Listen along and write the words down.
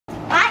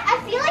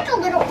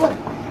little look.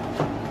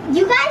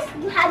 You guys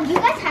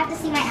have to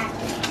see my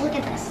acting. Look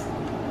at this.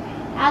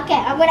 Okay,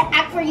 I'm gonna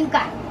act for you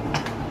guys.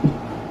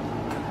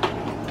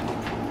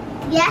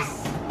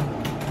 Yes.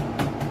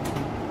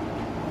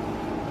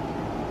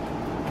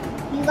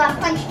 You got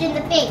punched in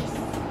the face.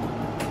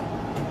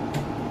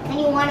 And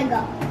you wanna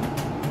go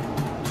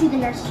to the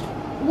nurse.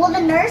 Well,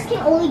 the nurse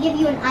can only give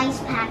you an ice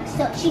pack,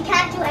 so she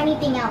can't do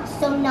anything else.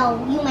 So no,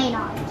 you may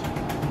not.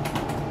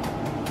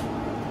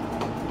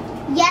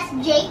 Yes,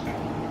 Jake.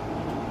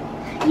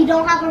 You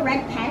don't have a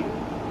red pen?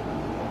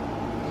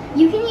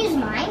 You can use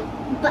mine,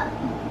 but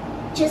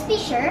just be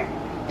sure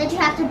that you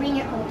have to bring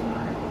your coat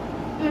tomorrow.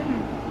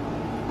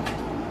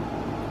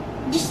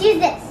 Just use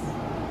this.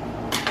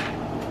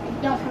 I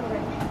don't have a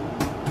red pen.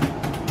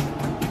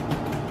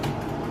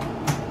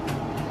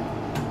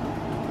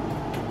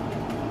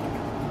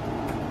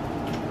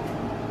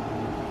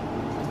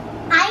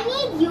 I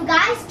need you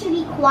guys to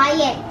be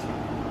quiet.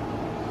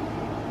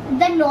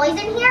 The noise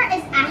in here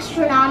is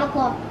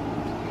astronomical.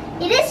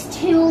 It is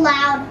too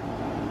loud.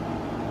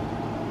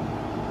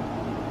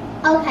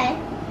 Okay,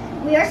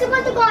 we are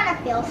supposed to go on a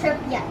field trip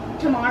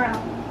tomorrow.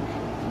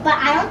 But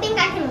I don't think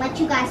I can let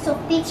you guys. So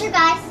fix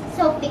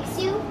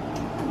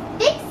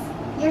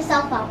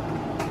yourself up.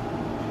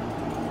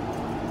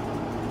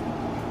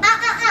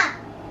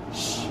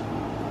 Shh.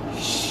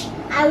 Shh.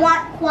 I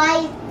want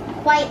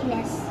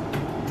quietness.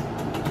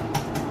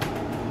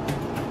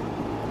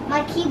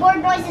 My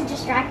keyboard noise is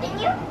distracting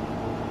you?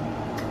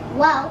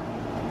 Well,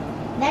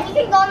 then you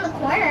can go in the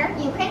corner.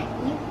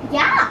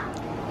 Yeah.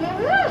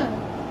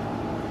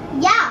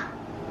 Yeah,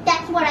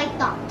 that's what I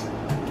thought.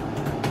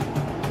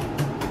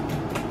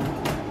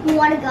 You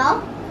want to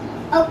go?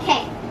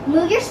 Okay,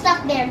 move your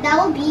stuff there. That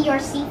will be your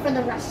seat for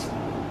the rest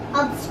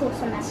of the school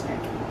semester.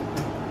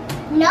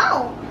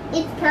 No,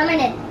 it's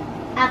permanent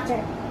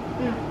after.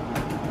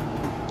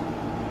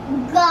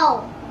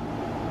 Go.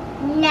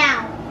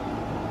 Now.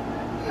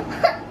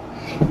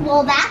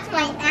 Well, that's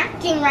my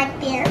acting right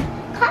there.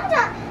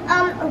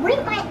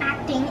 Rate my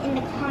acting in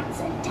the comments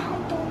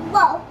down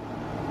below.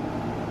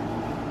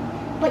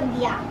 But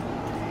yeah,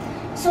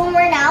 so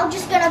we're now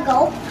just gonna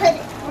go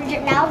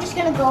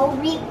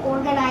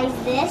reorganize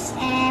this,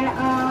 and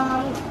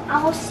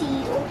I'll see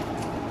you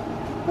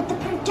with the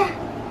printer.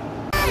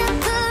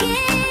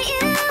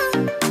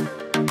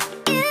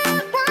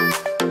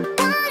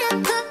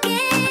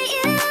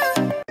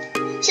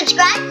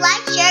 Subscribe,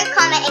 like, share,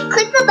 comment, and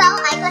click the bell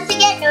icon to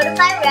get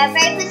notified whenever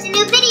I post a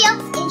new video.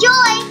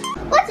 Enjoy!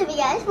 What's up, you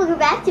guys? Welcome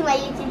back to my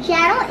YouTube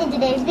channel. In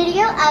today's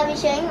video, I'll be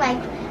showing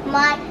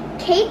my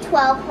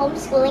K12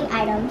 homeschooling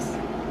items.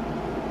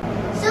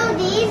 So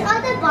these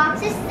are the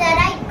boxes that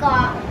I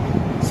got.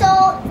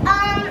 So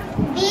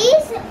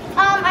these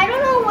I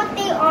don't know what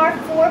they are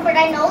for, but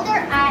I know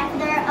they're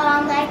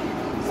like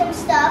some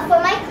stuff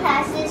for my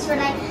classes, for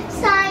like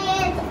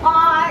science,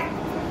 art,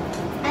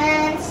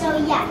 and so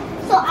yeah.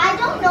 So I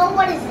don't know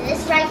what is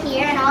this right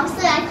here, and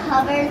obviously I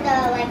covered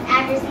the like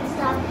address and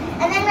stuff.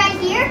 And then right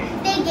here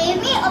they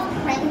gave me a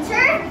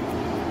printer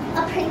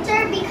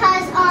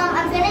because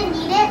I'm gonna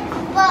need it,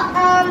 but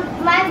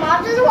my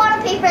mom doesn't want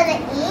to pay for the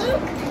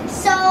ink.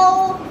 So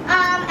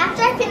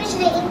after I finish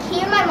the ink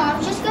here, my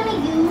mom's just gonna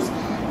use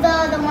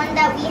the one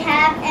that we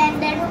have,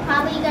 and then we're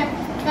probably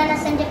gonna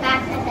send it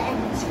back at the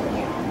end of the school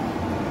year.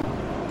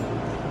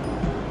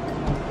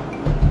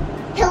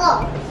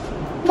 Hello,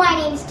 my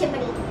name is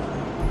Tiffany,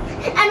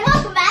 and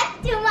welcome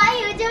back to my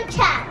YouTube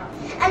channel.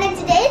 And in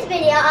today's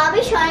video, I'll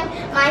be showing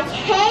my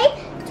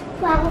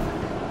K12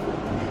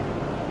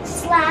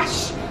 /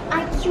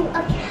 IQ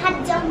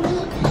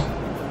Academy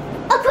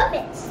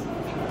equipment.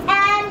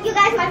 And you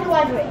guys might be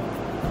wondering,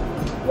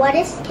 what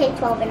is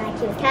K12 and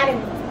IQ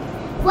Academy?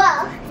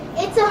 Well,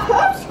 it's a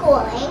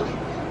homeschooling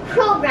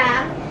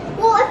program.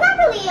 Well, it's not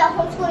really a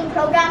homeschooling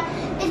program.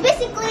 It's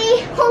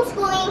basically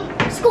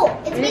homeschooling school.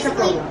 It's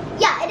basically a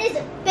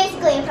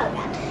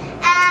program.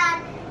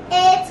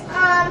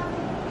 And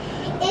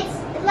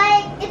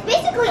it's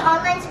basically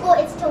online school.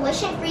 It's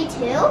tuition free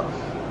too.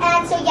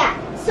 And so yeah.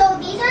 So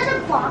these are the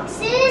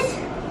boxes.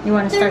 You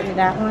want to start with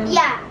that one?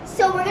 Yeah.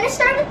 So we're gonna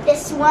start with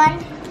this one.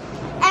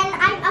 And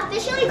I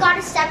officially got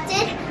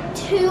accepted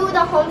to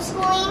the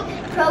homeschooling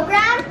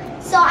program.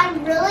 So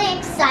I'm really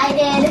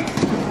excited.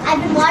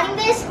 I've been wanting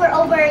this for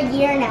over a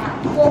year now.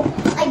 Well,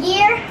 a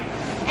year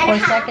and a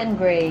half. Second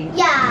grade.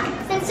 Yeah,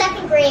 since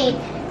second grade.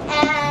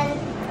 And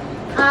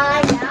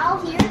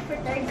now here for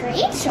third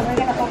grade. So we're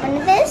gonna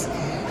open this.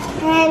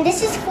 And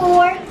this is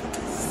for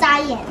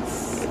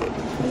science.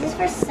 This is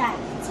for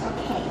science.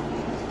 Okay.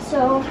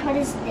 So what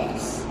is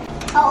this?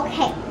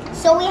 Okay.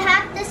 So we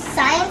have the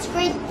science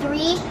grade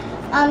 3.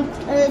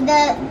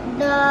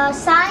 The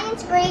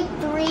science grade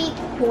 3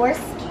 course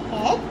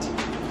kit.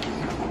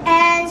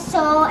 And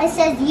so it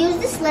says use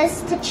this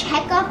list to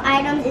check off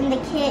items in the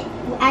kit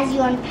as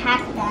you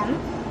unpack them.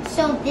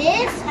 So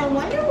this, I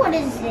wonder what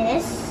is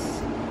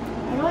this?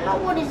 I don't know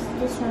what is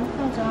this one.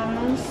 Hold on,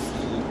 let me see.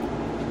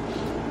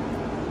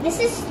 This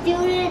is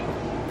student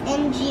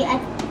NG. I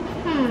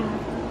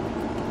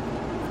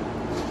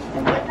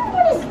wonder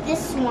what is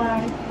this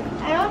one?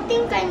 I don't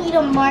think I need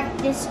to mark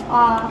this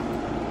off.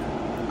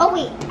 Oh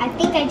wait, I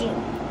think I do.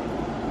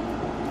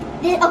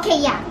 Okay,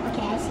 yeah.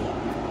 Okay, I see it.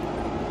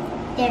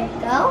 There we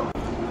go.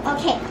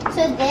 Okay,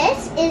 so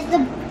this is the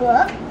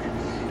book.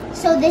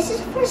 So this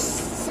is for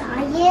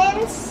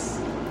science.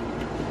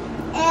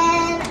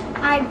 And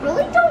I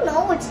really don't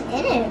know what's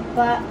in it,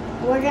 but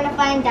we're gonna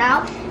find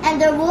out. And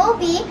there will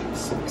be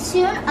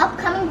soon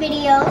upcoming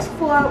videos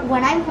for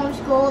when I'm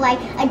homeschooled, like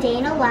a day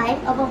in the life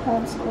of a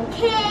homeschool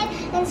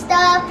kid and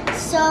stuff.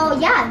 So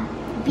yeah,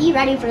 be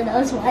ready for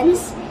those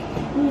ones.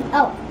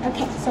 Oh,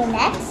 okay, so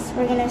next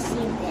we're gonna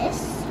see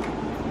this.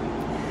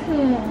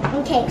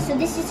 Okay, so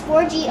this is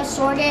 4G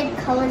assorted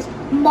colors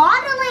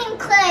modeling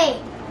clay.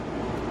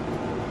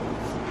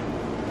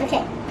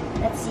 Okay,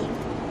 let's see.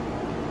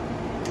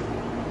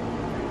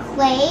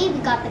 Clay, we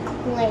got the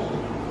clay.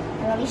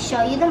 And let me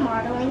show you the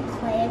modeling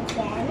clay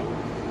again.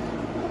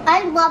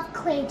 I love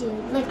clay,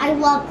 dude. Like, I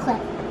love clay.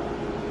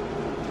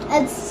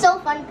 It's so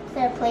fun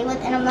to play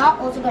with, and I'm not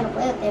also going to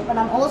play with it, but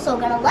I'm also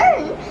going to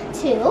learn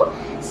too.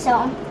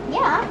 So,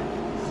 yeah,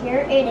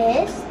 here it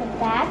is, the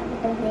back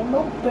with the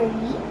rainbow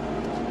birdie.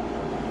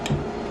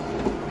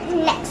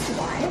 Next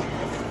one,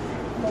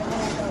 we're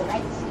going to go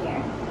right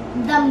here.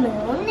 The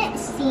moon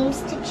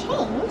seems to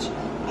change,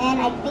 and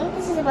I think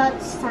this is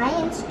about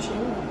science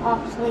too.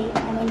 Obviously,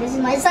 I mean, this is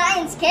my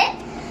science kit.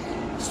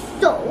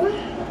 So,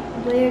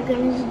 we're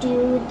going to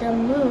do the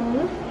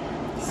moon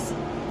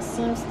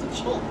seems to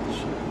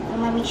change.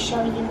 And let me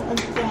show you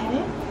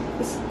again.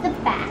 This is the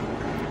back.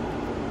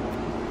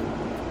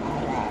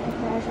 And then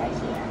there's right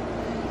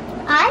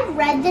here. I've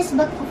read this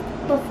book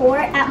before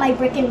at my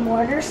brick and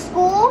mortar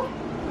school,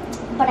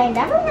 but I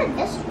never read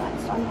this one,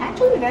 so I'm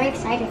actually very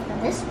excited for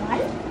this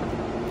one.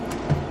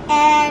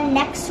 And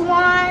next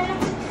one,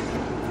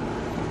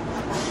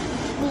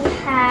 we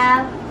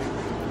have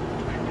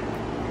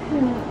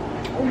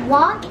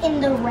Walk in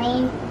the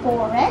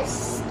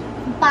Rainforest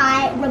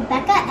by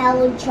Rebecca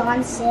L.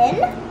 Johnson.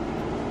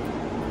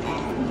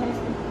 And here's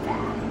the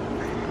back.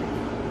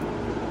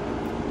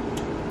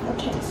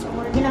 Okay, so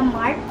we're gonna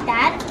mark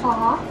that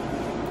off.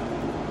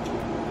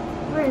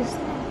 Where is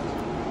that?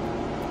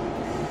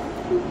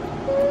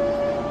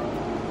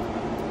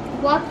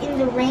 Walk in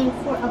the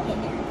Rainforest. Okay,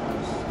 there it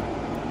goes.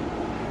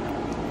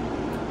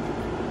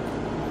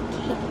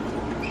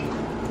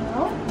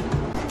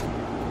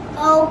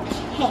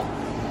 Okay.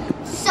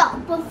 So,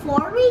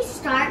 before we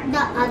start the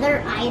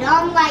other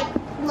item, like,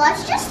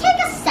 let's just take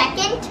a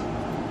second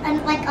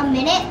and like a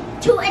minute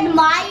to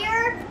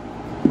admire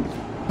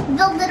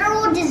the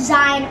literal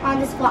design on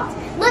this box.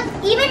 Look,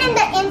 even in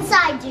the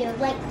inside, dude,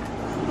 like,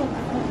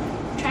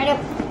 try to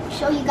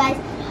show you guys.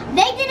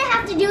 They didn't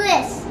have to do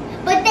this,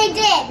 but they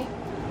did.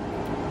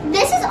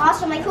 This is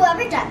awesome. Like,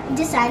 whoever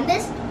designed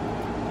this,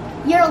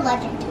 you're a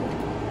legend, dude.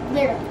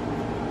 Literally.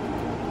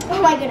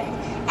 Oh my goodness.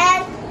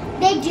 And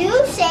they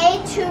do say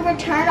to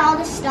return all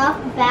the stuff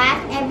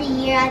back every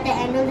year at the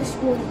end of the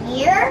school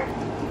year.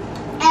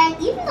 And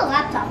even the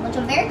laptop, which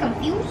I'm very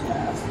confused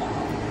of. So.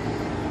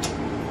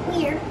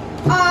 Weird.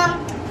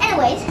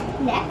 Anyways,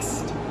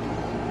 next.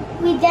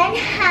 We then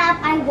have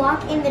I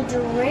Walk in the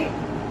Doritos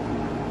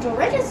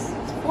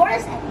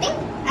Forest, I think.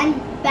 I'm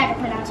better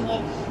pronouncing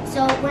it.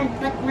 So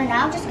we're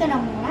now just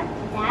gonna mark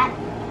that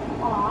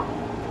off.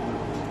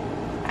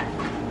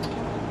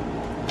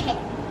 Okay.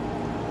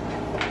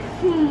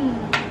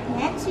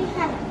 Next we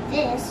have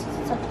this.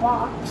 It's a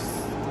box,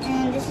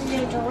 and this is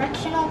a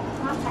directional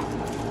compass.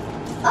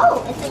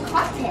 Oh, it's a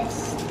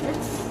compass.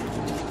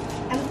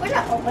 I'm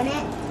gonna open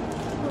it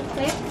real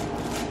quick.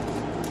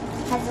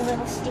 It has a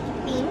little sticky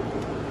thing,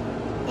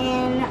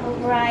 and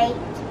right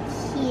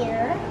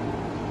here,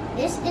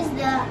 this is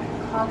the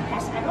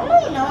compass. I don't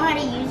really know how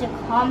to use a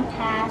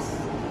compass,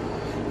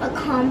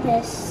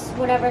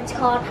 whatever it's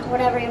called,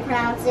 whatever you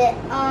pronounce it.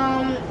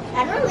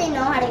 I don't really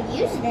know how to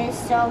use this,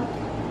 so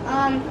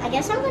I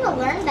guess I'm gonna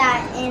learn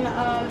that in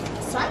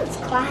science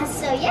class.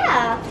 So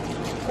yeah,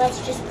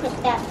 let's just put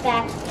that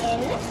back in.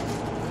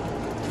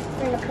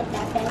 We're gonna put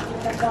that back in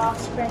the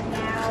box for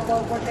now,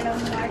 but we're gonna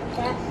mark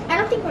that. I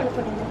don't think we're gonna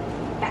put it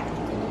back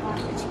in the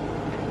box.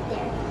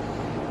 There.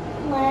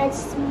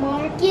 Let's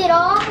mark it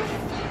off.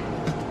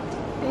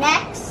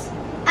 Next,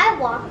 I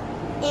Walk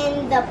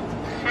in the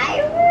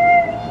Prairie.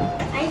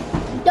 I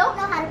don't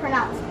know how to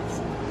pronounce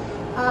this,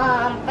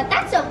 but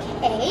that's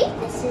okay.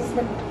 This is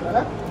the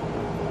book.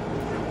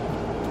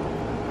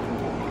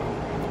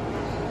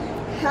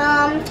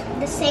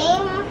 The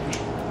same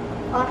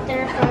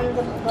author from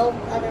the both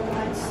other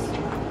ones.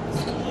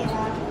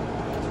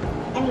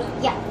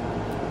 Yeah.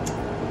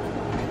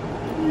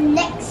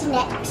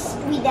 Next,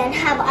 we then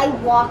have I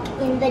Walk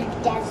in the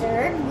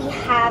Desert. We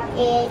have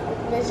a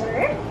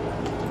lizard.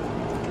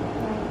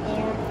 Right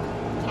there.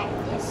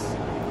 Cactus.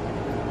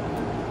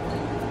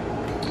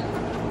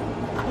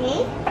 Okay.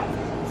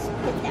 Let's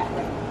put that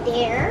right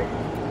there.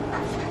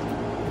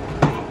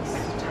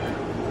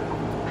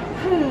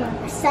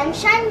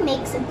 Sunshine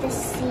makes the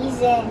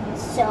season.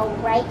 So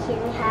right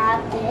here we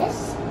have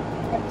this,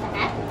 the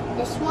back.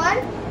 This one,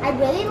 I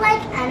really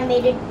like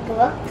animated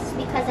books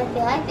because I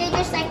feel like they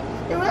just like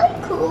They're really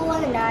cool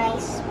and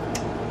nice.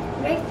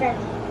 Very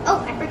friendly.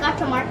 Oh, I forgot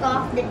to mark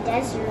off the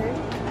desert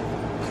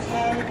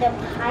and the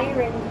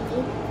pirate,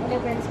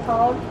 whatever it's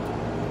called.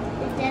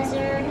 The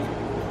desert.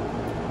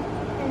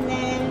 And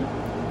then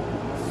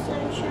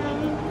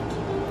sunshine.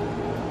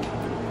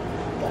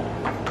 Good.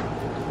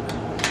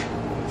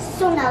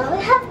 So now that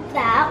we have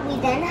that, we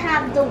then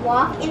have the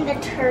walk in the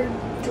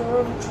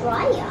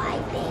Turdrya, I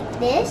think.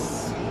 This.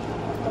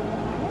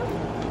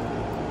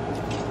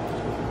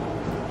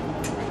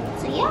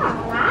 So yeah,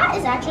 that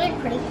is actually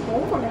pretty cool.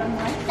 We're gonna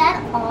mark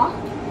that off.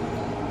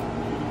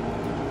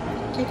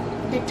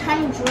 The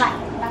Tundra,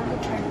 not the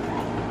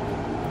Tundra.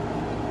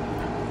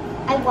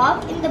 I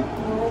walk in the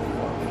wolf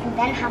and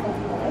then have a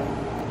wolf.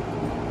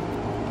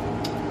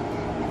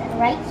 And then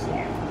right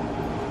here.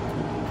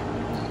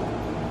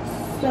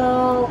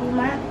 So we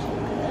mark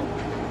good.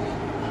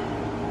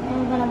 And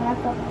we're gonna mark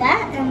up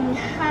that, and we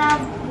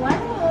have one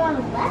more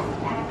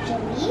left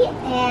actually.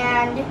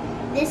 And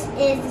this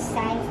is the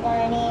science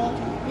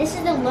learning. This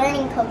is the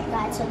learning coach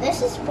guide. So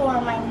this is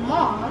for my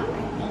mom, I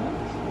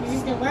think. This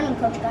is the learning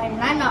coach guide,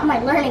 and I'm not my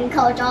learning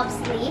coach,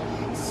 obviously.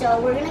 So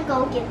we're gonna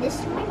go give this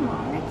to my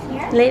mom right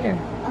here. Later.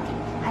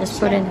 Okay. Just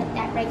put in put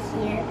that right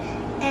here.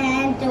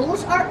 And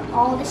those are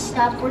all the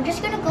stuff. We're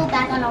just gonna go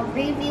back on a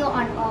review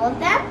on all of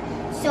them.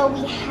 So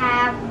we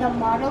have the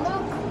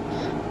modeling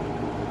cookie,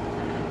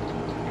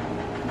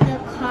 the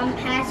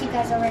compass. You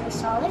guys already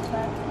saw it,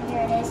 but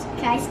here it is.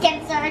 Guys,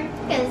 get started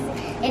because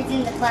it's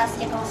in the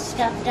plastic all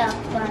stuffed up.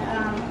 But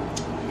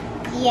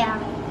yeah,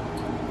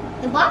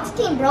 the box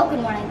came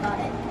broken when I got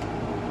it.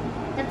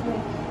 That's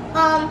weird.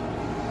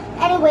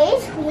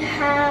 Anyways, we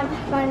have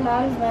my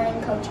mom's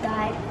learning coach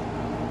guide.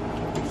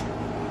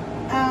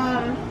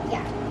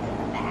 Yeah, in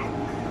the back.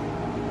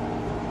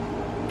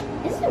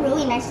 This is a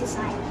really nice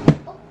design.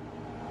 Oh.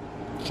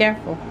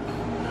 Careful.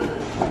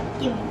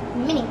 Give me a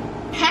mini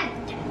panic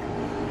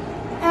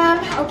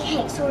attack.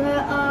 Okay, so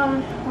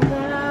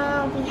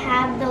we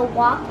have the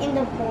walk in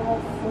the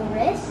Borough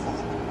Forest.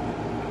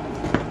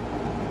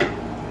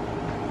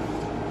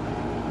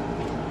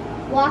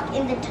 Walk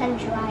in the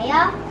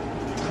Tundra.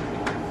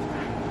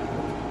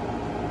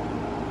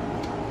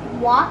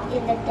 Walk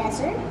in the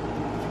desert.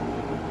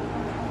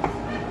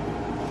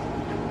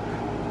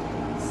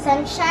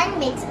 Sunshine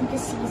makes the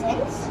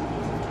seasons.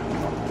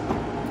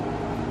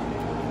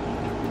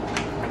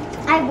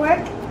 I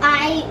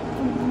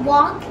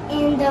walk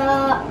in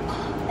the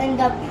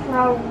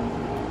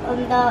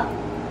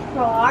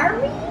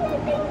prairie, I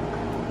think.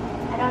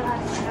 I don't know how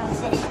to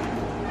pronounce it.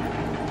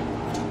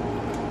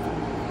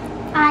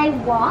 I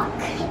walk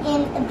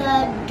in the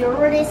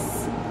Doris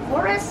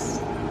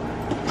forest.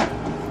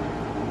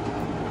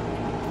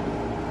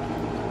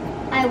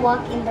 I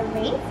walk in the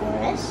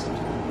rainforest.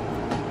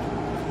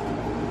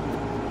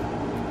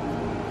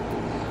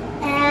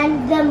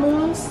 And the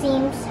moon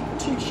seems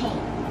to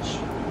change.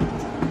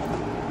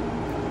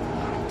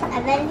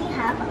 And then we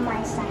have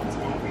my science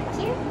guide right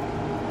here.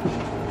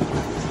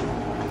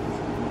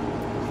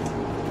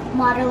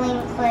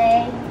 Modeling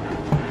clay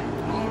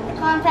and the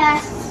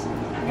compass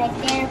right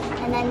there,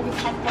 and then the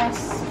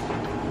checklist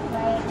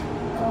right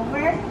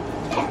over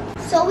there.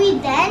 So we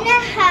then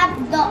have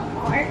the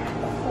art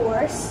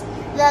course,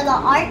 the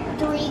Art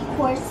 3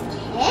 course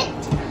kit.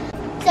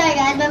 Sorry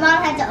guys, my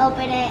mom had to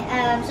open it,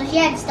 so she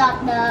had to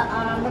stop the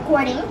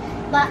recording,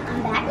 but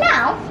I'm back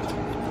now,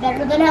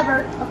 better than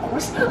ever, of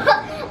course.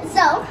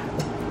 So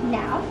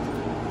now,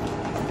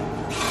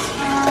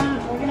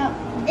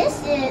 this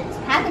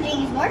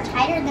packaging is more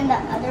tighter than the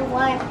other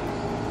one,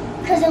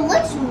 because it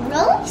looks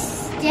really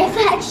stiff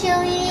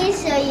actually,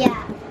 so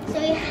yeah. So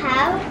we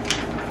have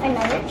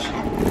another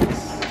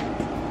checklist.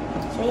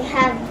 So we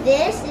have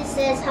this, it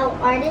says How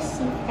Artists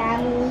See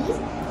Families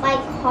by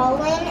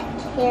Colin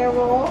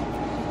Carroll.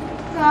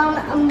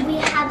 We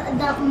have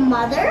the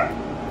mother,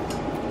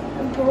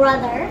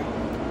 brother,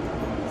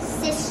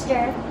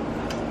 sister,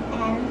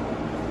 and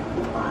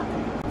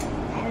father.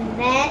 And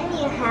then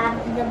you have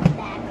the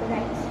back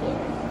right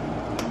here.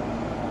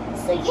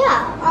 So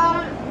yeah,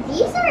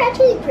 these are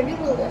actually pretty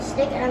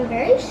realistic, and I'm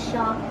very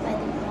shocked by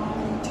the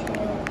drawing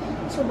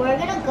too. So we're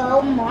gonna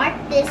go mark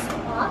this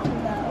off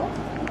though.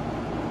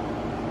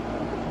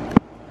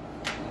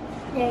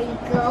 There you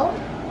go.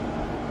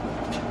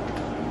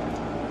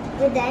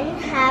 We then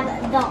have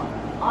the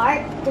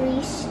Art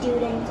 3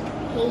 student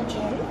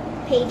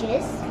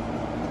pages.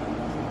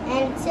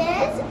 And it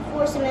says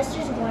for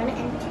semesters 1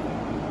 and 2.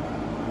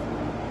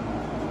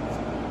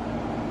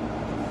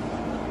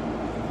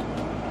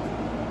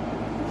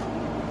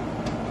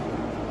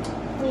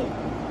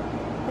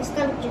 My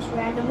stomach just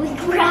randomly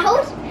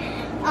growled.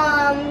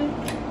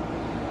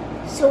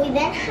 So we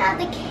then have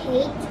the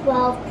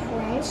K12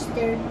 French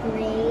 3rd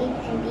grade,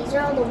 and these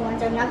are all the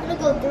ones. I'm not going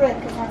to go through it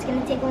because that's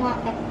going to take a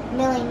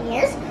million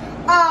years.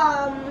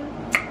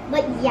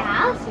 But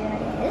yeah, here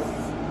it is.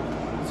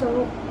 So,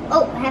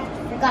 oh, I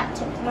forgot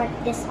to mark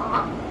this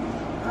off.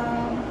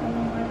 I'm going to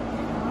mark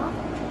that off.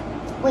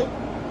 Wait,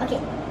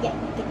 okay, yeah,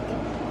 good.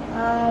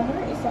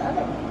 Where is the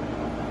other one?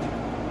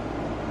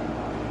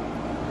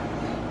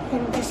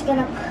 Then I'm just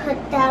gonna put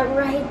that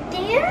right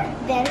there.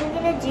 Then we're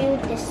gonna do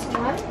this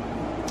one.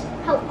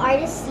 How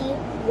artists see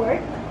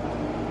work,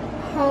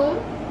 home,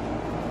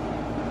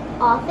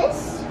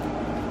 office,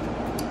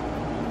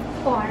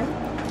 farm,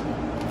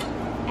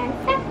 and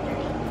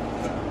factory.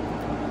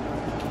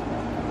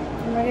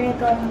 And we're gonna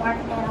go mark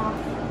that off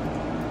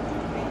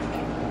right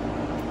there.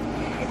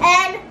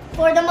 And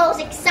for the most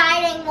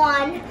exciting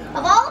one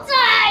of all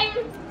time,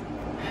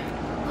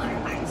 our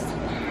art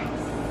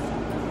supplies.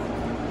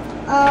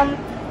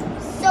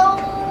 So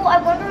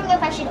I'm wondering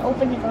if I should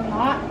open it or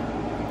not.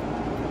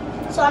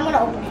 So I'm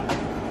gonna open it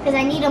because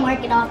I need to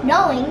mark it off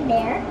knowing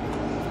there,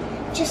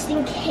 just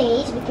in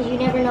case, because you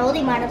never know,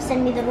 they might have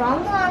sent me the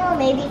wrong one or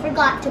maybe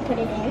forgot to put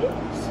it in.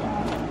 So,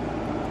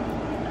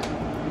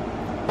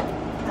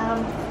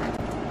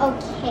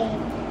 okay.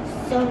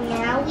 So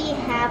now we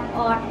have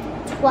our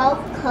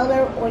 12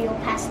 color oil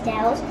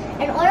pastels,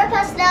 and oil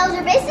pastels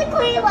are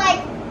basically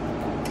like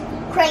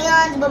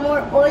crayons but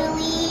more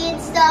oily and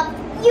stuff.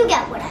 You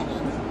get what I mean.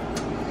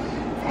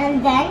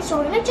 And then, so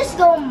we're gonna just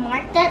go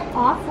mark that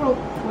off real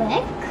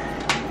quick.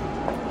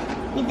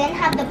 We then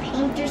have the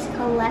painter's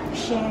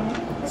collection.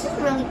 This is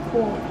really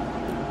cool.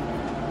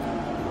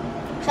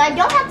 So I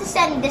don't have to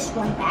send this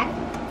one back.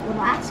 Well,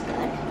 that's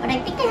good. But I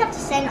think I have to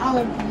send all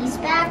of these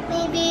back,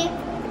 maybe.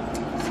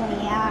 So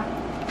yeah,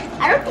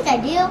 I don't think I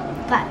do,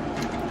 but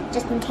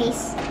just in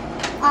case.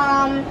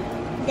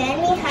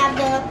 Then we have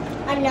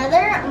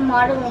another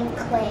modeling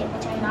clay,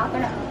 which I'm not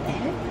gonna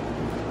open.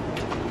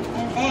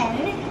 And then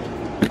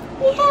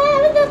we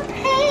have the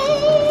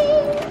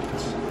paint.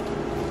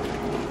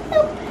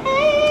 The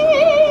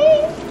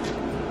paint.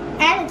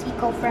 And it's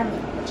eco-friendly,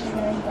 which is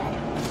really good.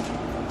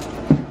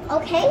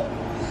 Okay.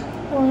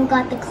 Well, we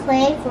got the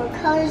clay for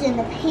colors and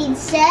the paint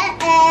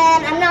set,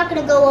 and I'm not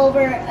gonna go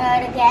over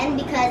it again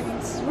because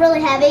it's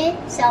really heavy,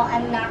 so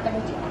I'm not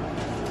gonna do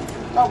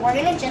that. But we're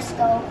gonna just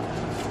go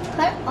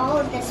put all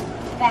of this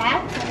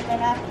back. We're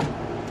gonna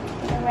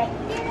put it right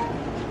there,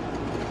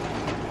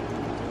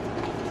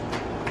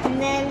 and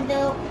then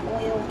the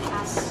oil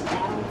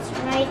pastels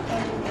right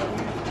in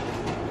there.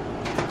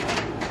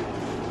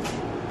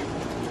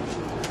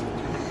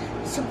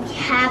 So we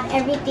have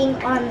everything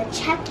on the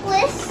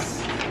checklist.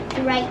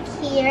 Right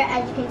here,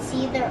 as you can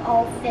see, they're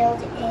all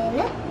filled in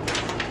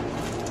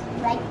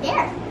right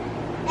there.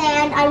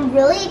 And I'm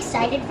really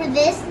excited for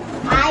this.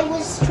 I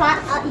was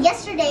trying,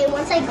 yesterday,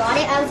 once I got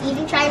it, I was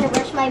even trying to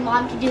rush my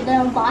mom to do the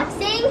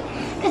unboxing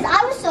because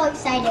I was so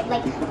excited.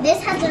 Like,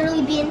 this has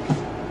literally been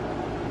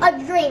a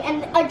dream,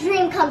 and a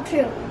dream come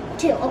true,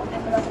 too. Oh, I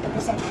forgot to put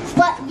this in.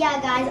 But,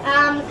 yeah, guys,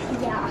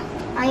 yeah,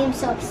 I'm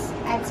so excited.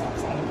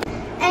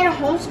 And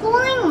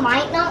homeschooling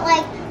might not,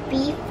 like,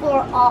 be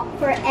for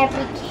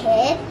every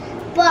kid,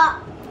 but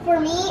for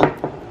me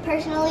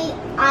personally,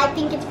 I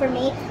think it's for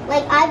me.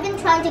 Like, I've been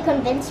trying to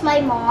convince my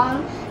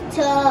mom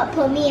to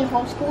put me in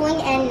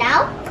homeschooling, and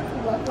now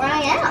look where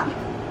I am.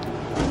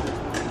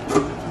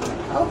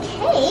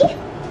 Okay,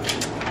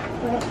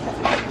 we're gonna put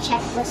that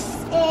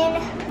checklist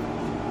in,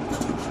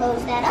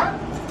 close that up,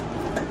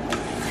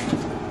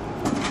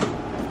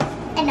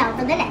 and now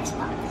for the next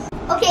box.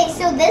 Okay,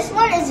 so this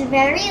one is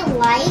very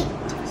light,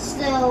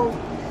 so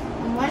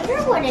I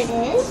wonder what it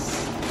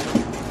is.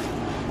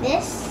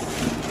 This.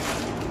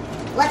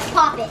 Let's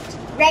pop it.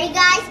 Ready,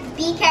 guys?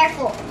 Be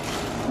careful.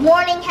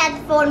 Warning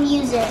headphone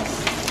users.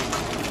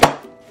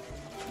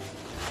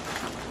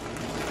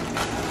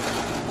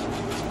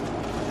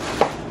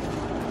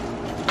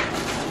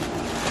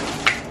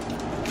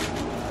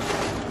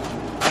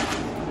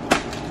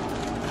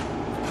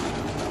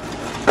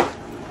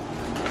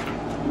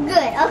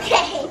 Good,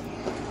 okay.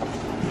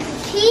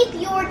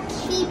 Keep your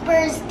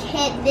keeper's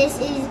kit. This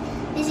is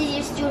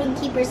your student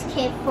keeper's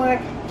kit for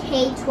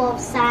K12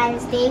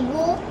 science. They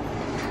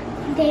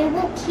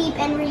will keep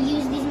and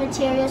reuse these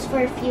materials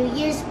for a few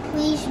years.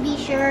 Please be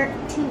sure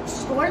to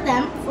store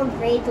them for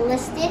grade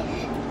listed.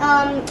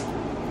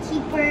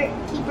 Keeper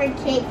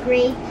kit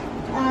grade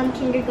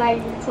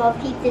kindergarten to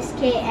 12. Keep this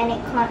kit and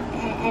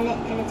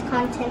its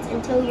contents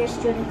until your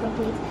student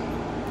completes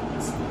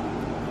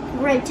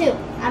grade 2.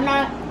 I'm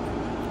not.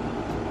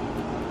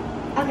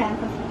 Okay, I'm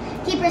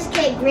confused. Keeper's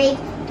kit grade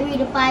 3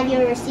 to 5.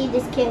 You'll receive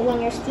this kit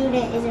when your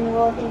student is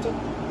enrolled into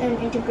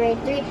grade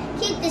 3.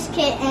 Keep this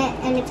kit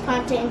and its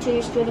content until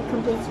your student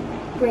completes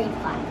grade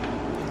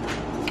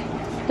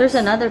 5. There's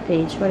another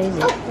page. What is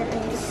it? Oh, there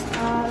is.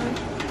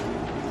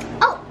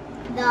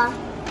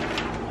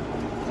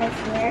 Right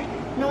here.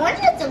 No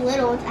wonder it's a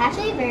little. It's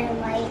actually very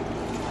light.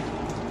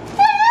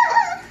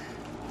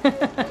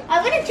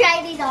 I'm gonna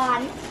try these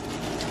on.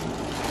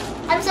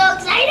 I'm so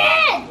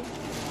excited!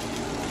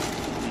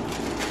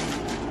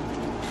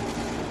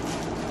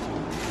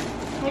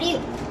 What do you?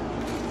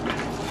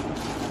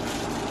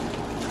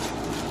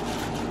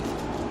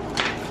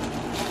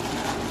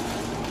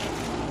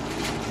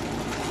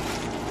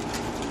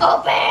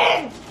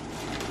 Open!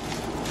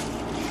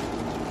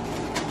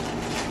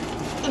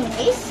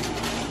 Anyways,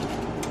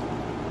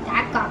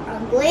 that got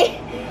ugly.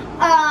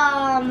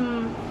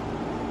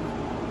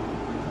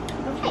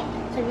 Okay,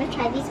 so I'm gonna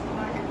try these on.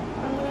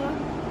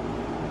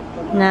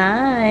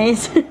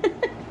 Nice.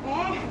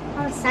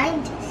 I'm a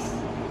scientist.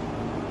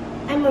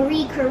 I'm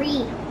Marie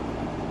Curie.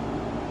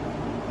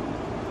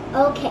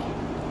 Okay,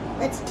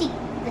 let's take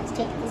this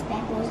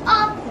bad boys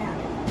off. Now,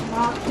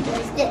 what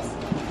is this?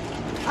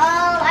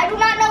 I do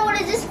not know what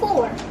is this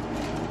for.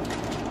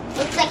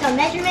 Looks like a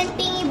measurement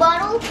thingy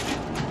bottle.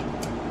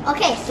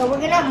 Okay, so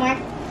we're gonna mark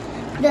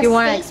the You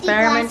want to safety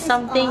experiment glasses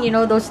something? off. You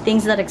know those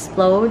things that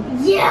explode?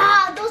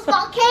 Yeah, those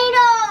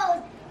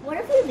volcanoes! What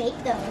if we make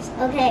those?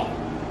 Okay.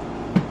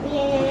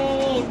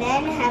 Yay,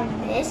 then have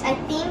this. I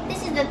think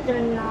this is the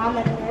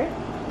thermometer.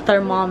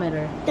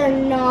 Thermometer.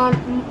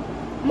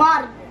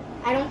 Thermometer.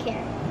 I don't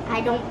care.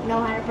 I don't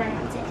know how to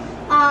pronounce it.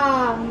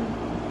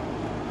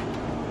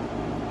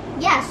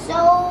 Yeah,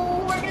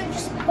 so we're gonna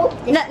just poke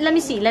this. Let me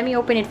see. Let me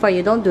open it for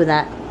you. Don't do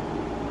that.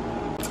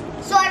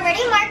 So I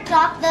already marked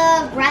off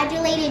the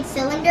granulated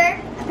cylinder.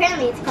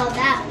 Apparently it's called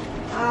that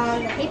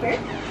on the paper.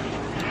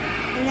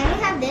 And then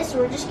we have this, so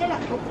we're just gonna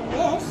open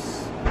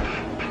this.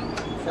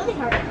 It's really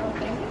hard to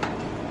open.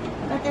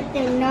 Got the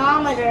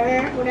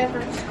thermometer, whatever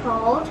it's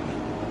called.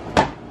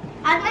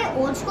 At my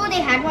old school, they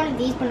had one of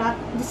these, but not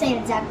the same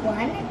exact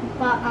one.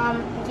 But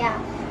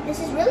yeah, this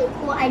is really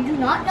cool. I do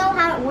not know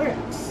how it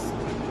works,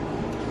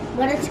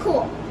 but it's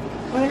cool.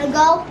 We're gonna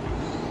go,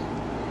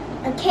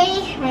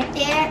 okay, right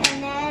there,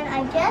 and then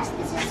I guess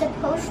this is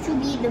supposed to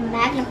be the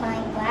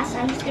magnifying glass.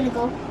 I'm just gonna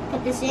go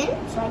put this in,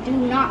 so I do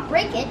not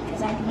break it,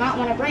 because I do not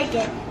want to break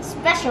it,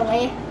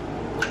 especially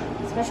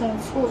when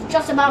school's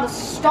just about to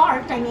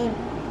start. I mean,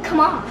 come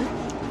on.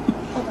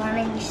 Hold on,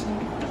 I need some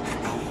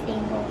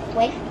thing real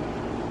quick.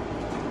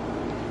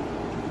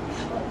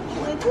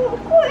 Real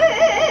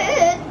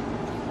quick.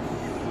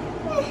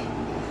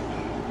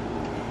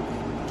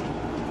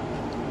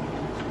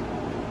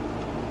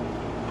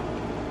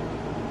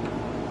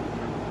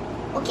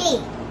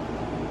 Okay.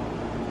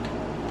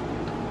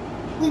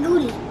 We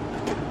goody.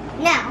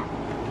 Now,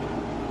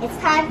 it's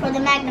time for the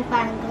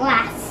magnifying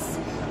glass.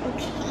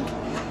 Okay.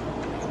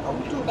 Go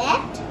do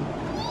that.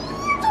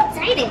 I'm so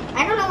excited.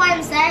 I don't know why I'm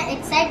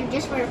excited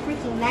just for a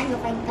freaking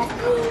magnifying glass.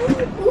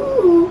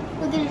 Ooh,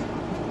 look at this.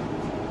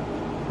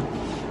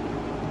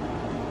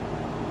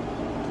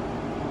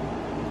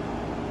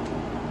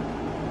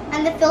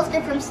 I'm the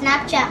filter from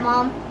Snapchat,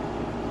 Mom.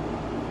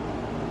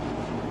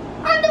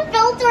 I'm the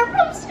filter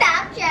from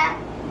Snapchat.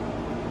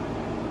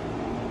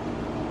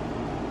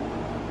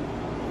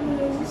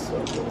 This is so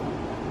cool.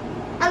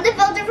 I'm the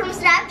filter from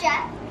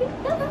Snapchat.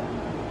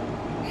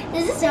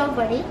 This is so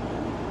funny.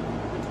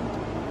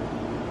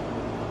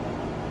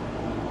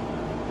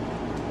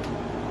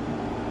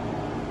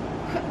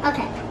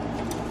 Okay.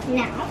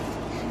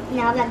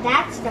 Now that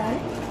that's done,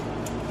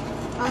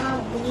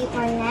 we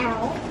are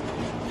now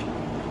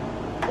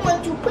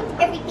going to put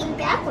everything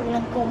back. We're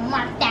gonna go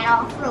mark that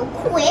off real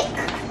quick.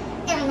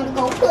 And I'm gonna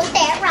go put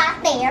that right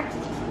there.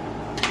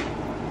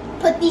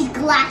 Put these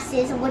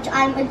glasses, which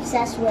I'm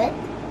obsessed with.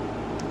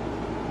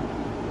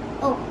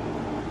 Oh,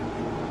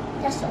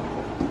 that's so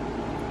cool.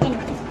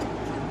 Anyway.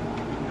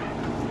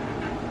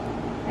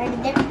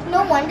 Right there.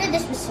 No wonder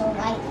this was so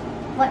light.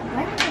 Why did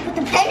I put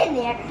the pen in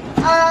there?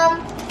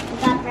 We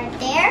got right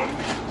there.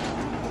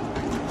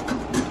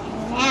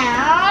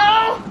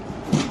 Now,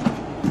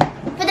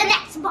 for the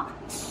next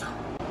box.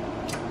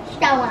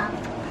 So,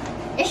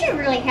 this is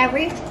really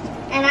heavy.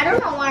 And I don't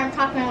know why I'm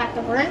talking like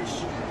the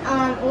Grinch.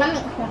 Hold on.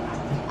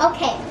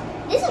 Okay,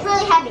 this is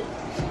really heavy.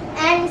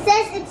 And it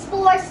says it's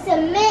for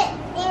Submit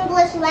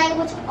English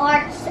Language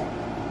Arts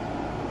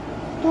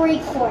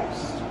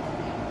 3-course.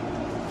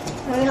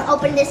 We're gonna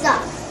open this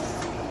up.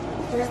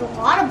 There's a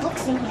lot of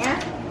books in here,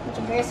 which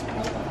are very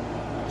like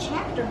a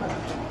chapter book.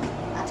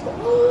 That's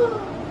cool.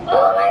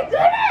 Oh my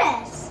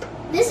goodness!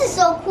 This is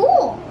so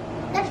cool.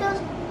 That shows.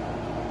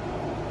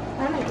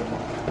 Why am I doing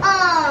that?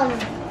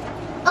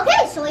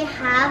 Okay, so we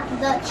have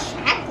the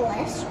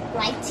checklist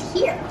right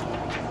here.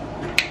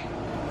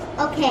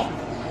 Okay,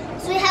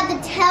 so we have the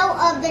tail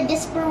of the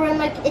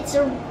dysparamic. It's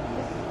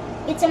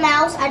a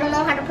mouse. I don't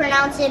know how to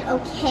pronounce it.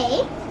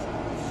 Okay.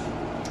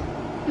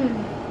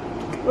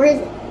 Where is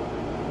it?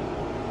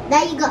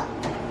 There you go.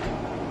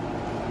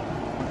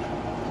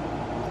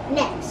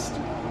 Next,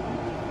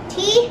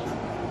 tea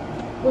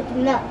with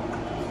milk.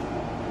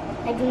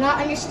 I do not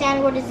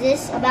understand what is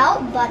this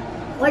about, but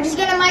we're just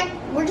gonna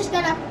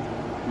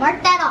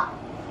mark that off.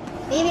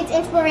 Maybe it's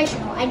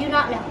inspirational. I do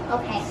not know.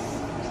 Okay.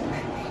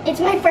 It's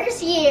my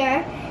first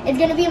year. It's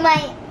gonna be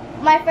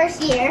my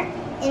first year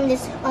in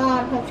this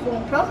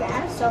homeschooling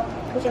program, so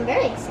which I'm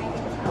very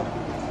excited about.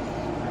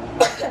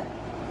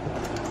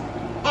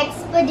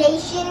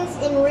 Expeditions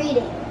in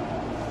reading.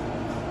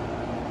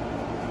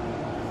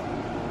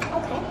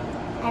 Okay.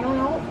 I don't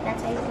know if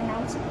that's how you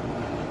pronounce it.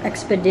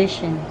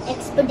 Expeditions.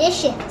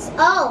 Expeditions.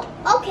 Oh,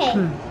 okay.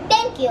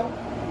 Thank you.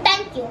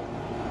 Thank you.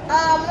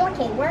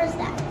 Okay, where is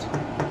that?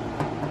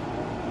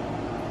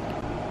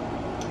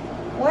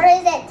 Where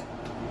is it?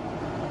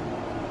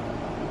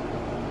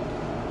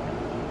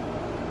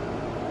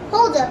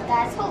 Hold up,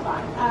 guys. Hold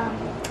on.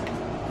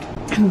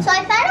 So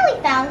I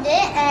finally found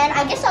it, and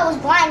I guess I was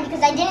blind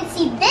because I didn't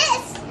see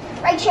this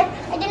right here.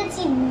 I didn't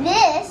see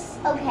this.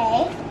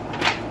 Okay.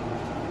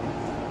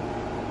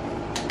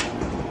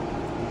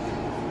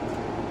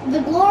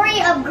 The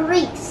glory of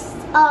Greece.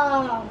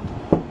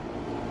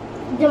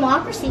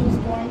 Democracy was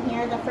born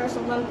here. The first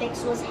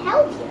Olympics was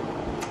held here.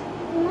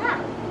 Wow.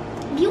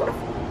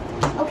 Beautiful.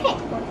 Okay,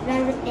 well,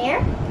 that was there.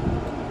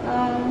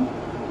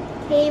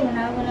 Okay, we're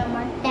now gonna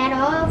mark that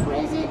off.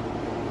 Where is it?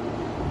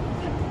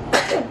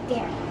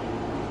 There.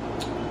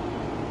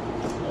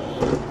 Okay.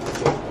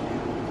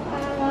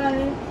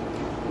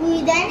 We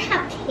then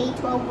have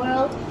K12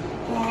 world,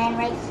 and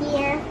right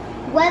here,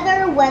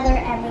 weather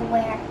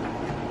everywhere.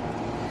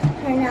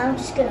 And now I'm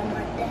just gonna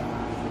mark that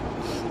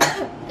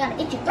off. Got an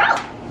itchy throat.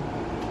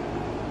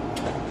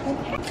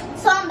 Okay.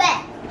 So I'm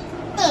back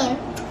in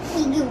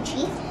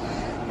Gucci.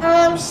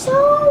 So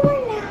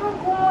we're now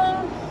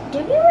going.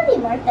 Did we already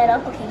mark that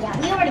up? Okay, yeah,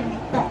 we already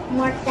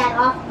marked that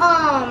off.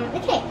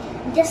 Okay,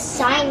 The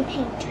Sign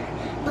Painter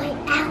by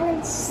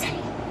Alan Say.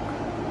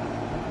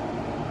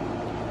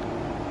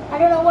 I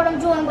don't know what I'm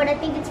doing, but I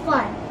think it's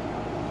fun.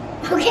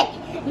 Okay,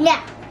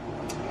 now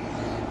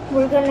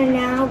we're gonna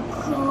now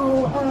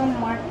go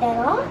mark that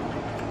off.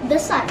 The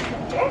Sign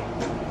Painter.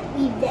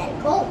 We then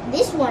go.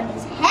 This one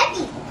is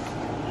heavy.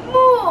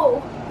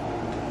 Whoa.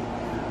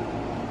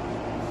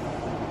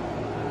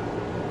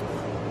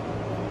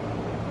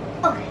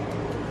 Okay.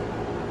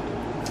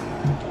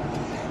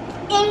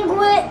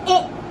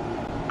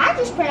 I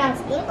just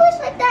pronounced English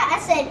like that. I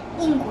said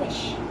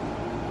English.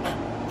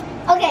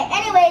 Okay,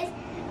 anyways,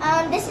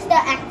 this is the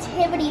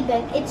activity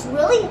book. It's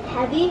really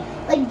heavy,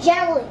 like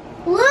generally.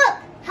 Look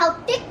how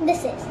thick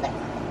this is. Like,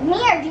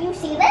 mirror, do you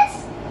see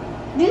this?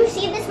 Do you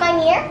see this, my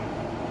mirror?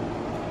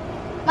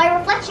 My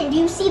reflection, do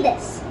you see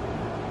this?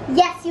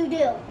 Yes, you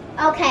do.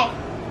 Okay.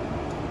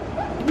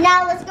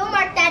 Now let's go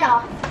mark that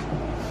off.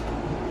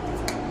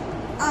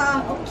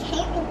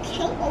 Okay.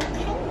 What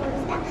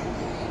is that?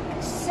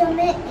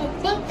 Submit. I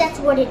think that's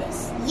what it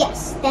is.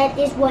 Yes, that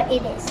is what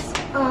it is.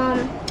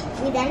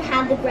 We then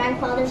have the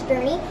grandfather's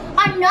journey.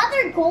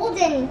 Another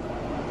golden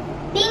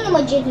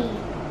thingamajiggy.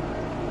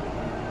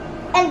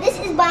 And this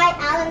is by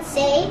Alan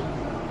Say.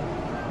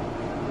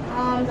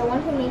 The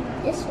one who made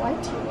this one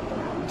too.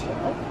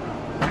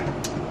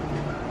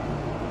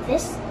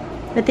 This.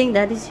 I think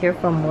Daddy's here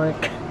from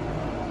work.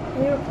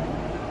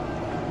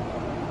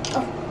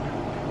 Oh,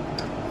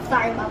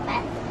 sorry about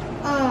that.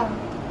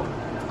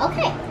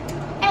 Okay.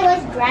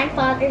 Anyways,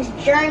 grandfather's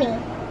journey.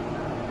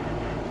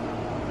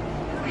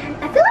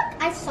 I feel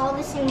like I saw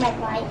this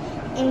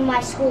in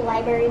my school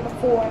library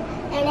before,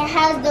 and it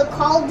has the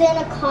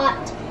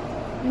Caldecott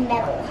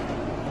medal.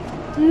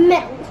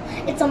 Metal.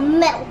 It's a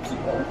medal,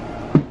 people.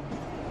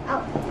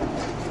 Oh.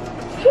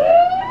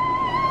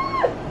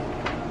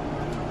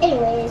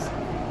 Anyways,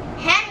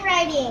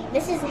 handwriting.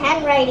 This is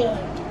handwriting.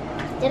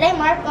 Did I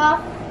mark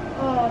off?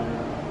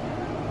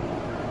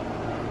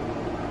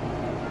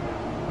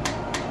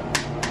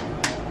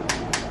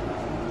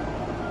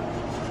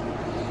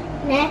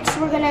 Next,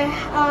 we're gonna,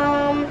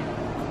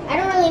 I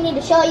don't really need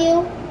to show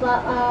you,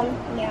 but,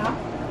 yeah.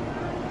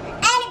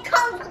 And it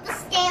comes with the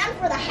stand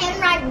for the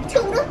handwriting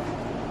tutor.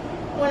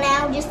 We're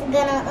now just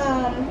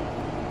gonna,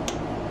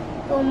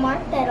 go mark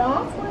that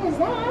off. What is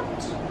that?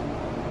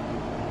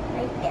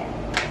 Right there.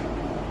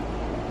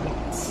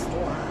 Next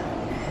one.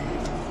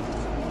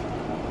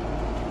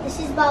 This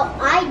is about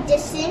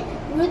Edison.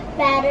 Ruth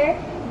Bader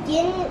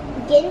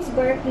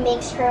Ginsburg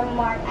makes her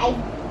mark. I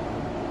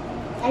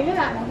do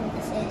not know who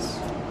this is.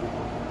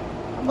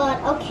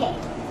 But okay,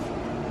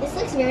 this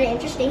looks very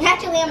interesting.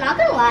 Actually, I'm not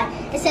gonna lie.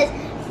 It says,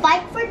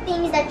 fight for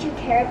things that you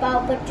care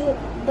about, but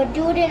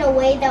do it in a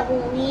way that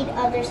will lead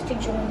others to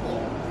join you.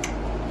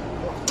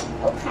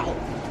 Okay,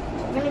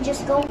 we're gonna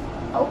just go.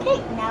 Okay,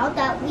 now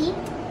that we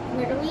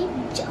literally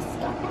just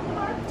got that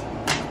marked,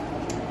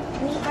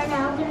 we are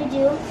now gonna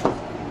do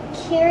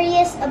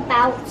curious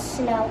about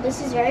snow.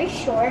 This is very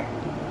short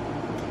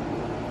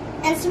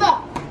and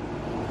small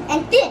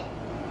and thin.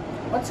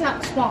 Well, it's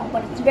not small,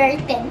 but it's very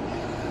thin.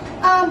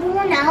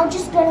 We're now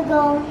just gonna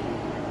go.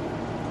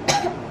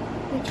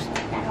 We just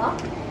took that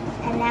off,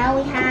 and now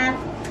we have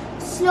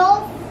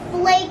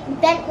Snowflake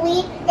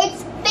Bentley.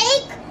 It's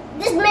fake.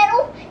 This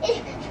metal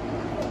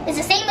is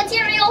the same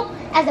material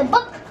as the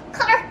book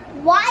cover.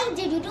 Why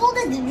did you do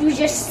this? Did you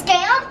just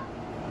scam?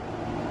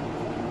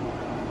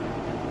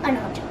 I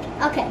know I'm joking.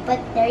 Okay, but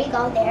there you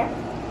go. There.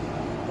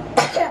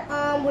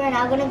 We're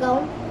now gonna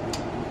go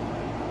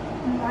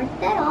mark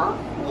that off.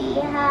 We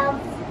have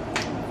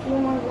a few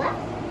more left.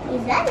 We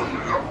then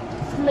have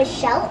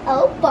Michelle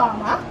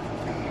Obama,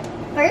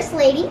 First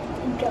Lady,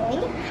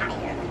 going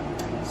higher.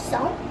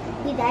 So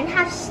we then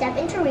have step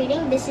into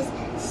reading. This is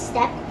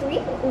step 3,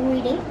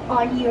 reading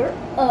on your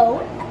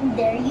own.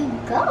 There you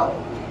go.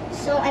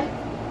 So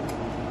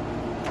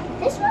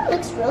this one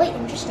looks really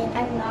interesting.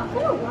 I'm not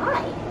gonna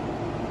lie.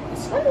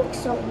 This one looks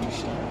so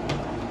interesting.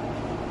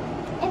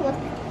 Hey, look.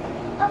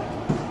 Oh.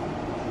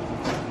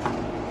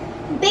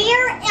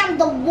 Bear and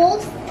the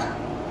Wolf.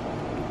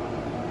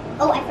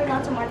 Oh, I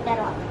forgot to mark that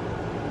off.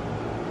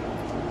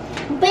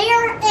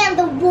 Bear and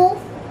the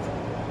Wolf.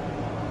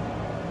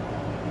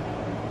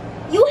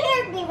 You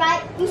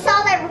You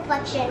saw that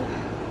reflection.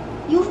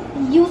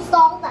 You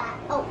saw that.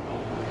 Oh,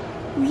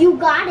 you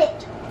got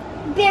it.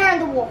 Bear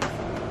and the wolf.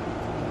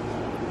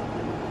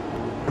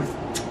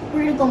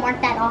 We're gonna go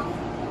mark that off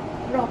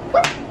real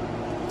quick.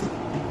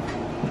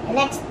 And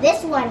next,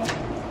 this one.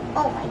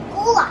 Oh my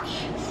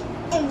gosh.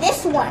 And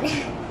this one.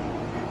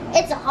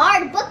 It's a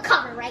hard book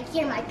cover right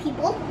here, my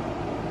people.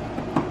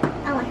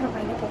 I want to hurt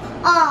my nipple.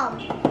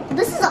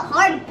 This is a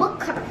hard book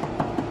cover.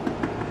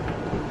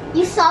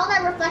 You saw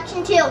that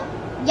reflection too.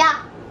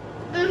 Yeah.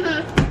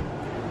 And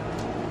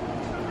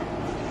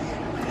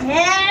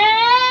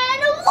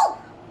whoop!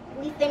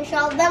 We finished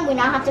all of them. We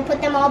now have to put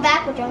them all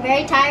back, which I'm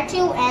very tired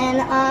too. And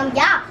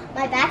yeah,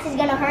 my back is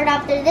gonna hurt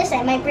after this.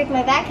 I might break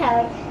my back.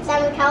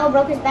 Simon Cowell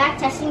broke his back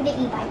testing the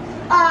e-bike.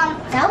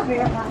 That was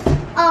weird.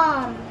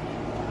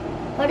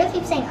 What do I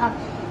keep saying?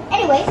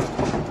 Anyways.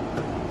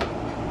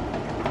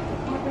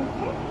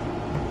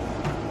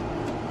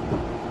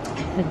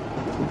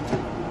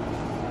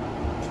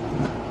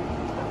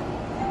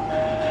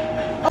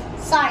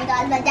 Sorry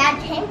guys, my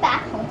dad came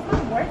back home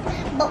from work,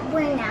 but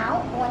we're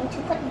now going to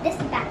put this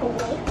back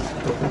away.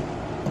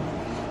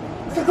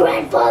 The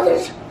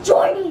grandfather's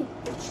joining.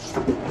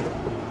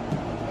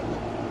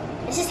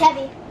 This is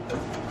heavy.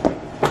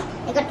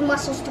 I got the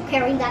muscles to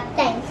carry that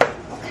thing.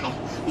 Okay,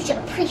 you should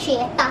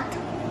appreciate that.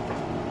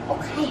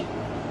 Okay.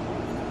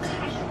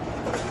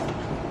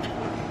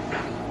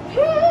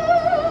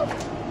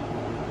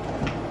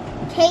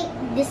 Kate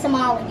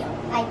DeSimalio.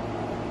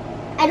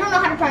 I don't know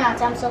how to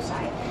pronounce it, I'm so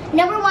sorry.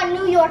 #1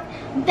 New York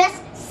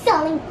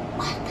best-selling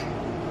author.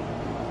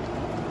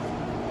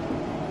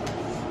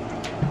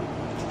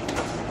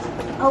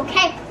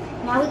 Okay,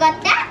 now we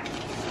got that.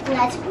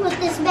 Let's put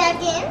this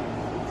back in.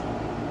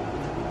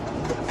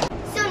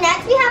 So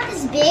next we have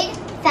this big,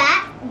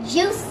 fat,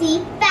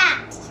 juicy,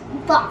 fat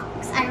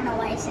box. I don't know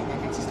why I said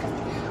that, that's just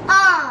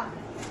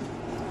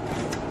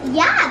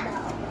yeah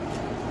though.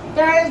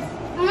 There's,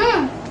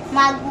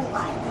 my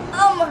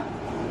God.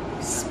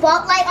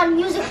 Spotlight on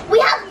music. We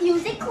have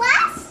music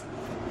class.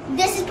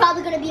 This is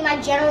probably going to be my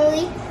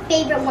generally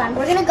favorite one.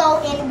 We're going to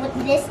go in with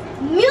this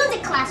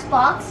music class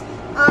box.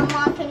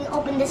 Mom, can you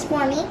open this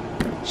for me?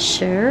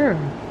 Sure.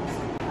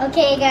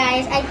 Okay,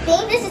 guys. I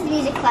think this is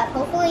music class.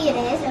 Hopefully it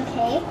is.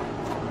 Okay.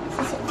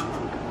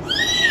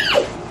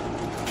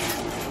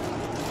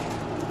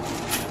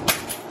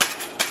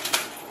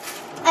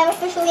 I'm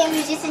officially a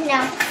musician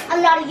now.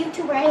 I'm not a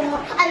YouTuber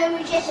anymore. I'm a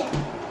musician.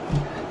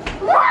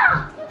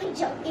 Wow! I'm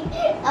joking.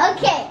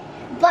 Okay,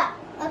 but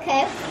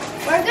okay,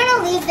 we're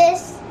gonna leave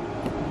this.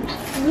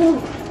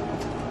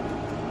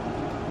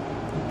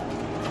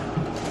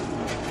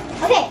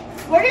 Okay,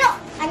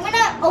 I'm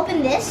gonna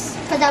open this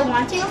because I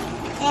want to,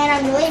 and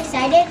I'm really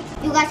excited.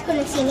 You guys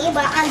couldn't see me,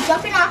 but I'm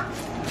jumping off.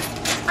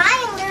 I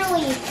am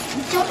literally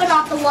jumping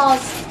off the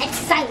walls.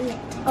 Excitement.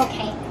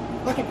 Okay,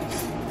 look at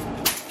this.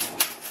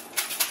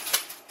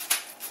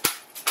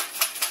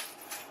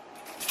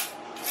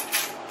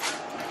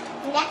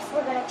 Next,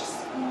 we're gonna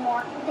just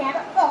mark that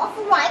off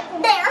right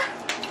there.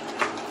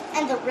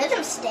 And the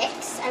rhythm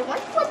sticks. I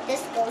wonder what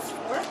this goes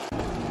for.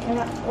 I'm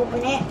gonna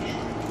open it.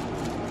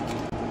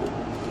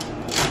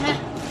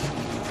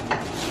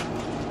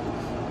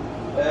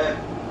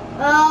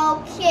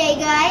 Okay,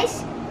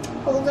 guys.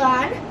 Hold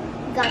on.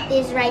 Got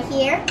this right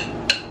here.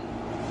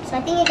 So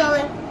I think it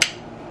goes.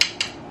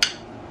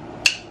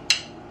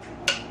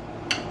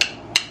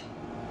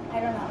 I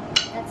don't know.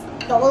 That's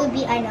the only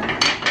beat I know.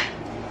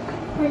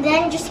 And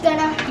then just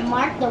gonna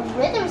mark the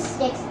rhythm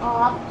sticks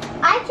off.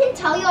 I can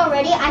tell you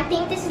already, I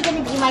think this is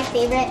gonna be my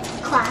favorite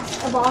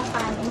class of all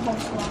time in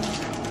homeschooling.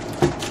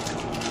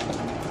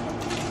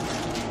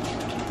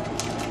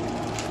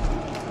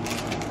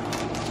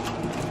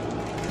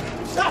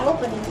 It's not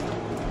opening.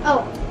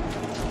 Oh.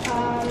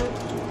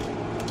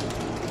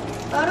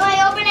 How do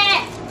I open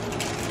it?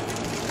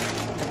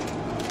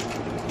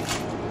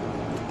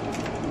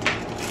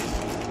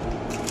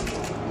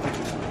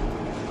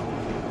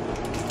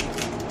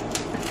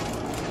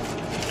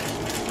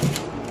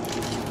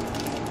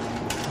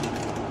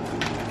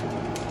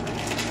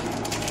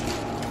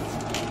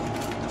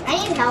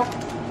 Help.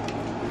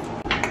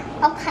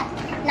 Okay,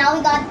 now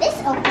we got this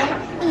open.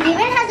 It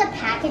even has a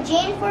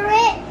packaging for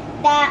it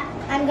that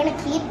I'm gonna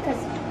keep because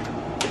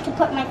to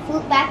put my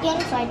flute back in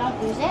so I don't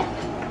lose it.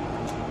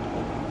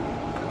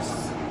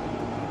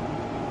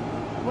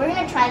 We're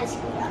gonna try this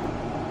flute out.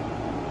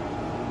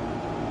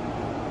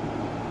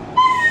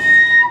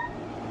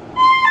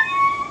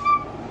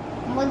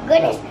 Oh my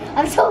goodness,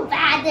 I'm so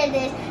bad at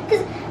this.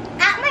 Because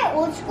at my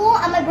old school,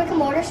 at my brick and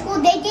mortar school,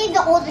 they gave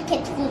the older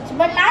kids flutes,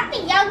 but not the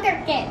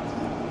younger kids.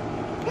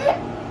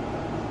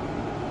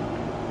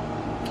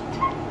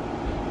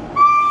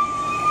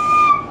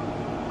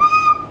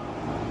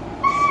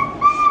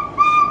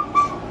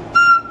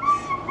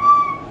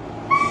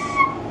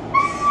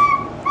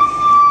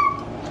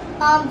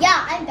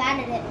 Yeah, I'm bad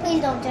at it.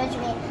 Please don't judge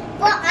me.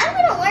 Well, I'm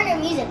gonna learn in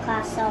music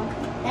class, so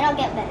then I'll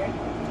get better.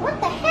 What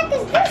the heck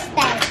is this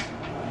thing?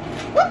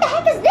 What the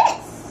heck is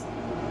this?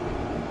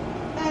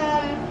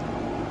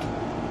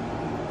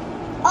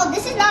 Oh,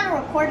 this is not a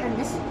recorder.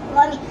 This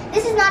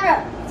is not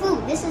a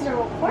food. This is a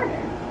recorder.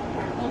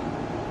 Apparently.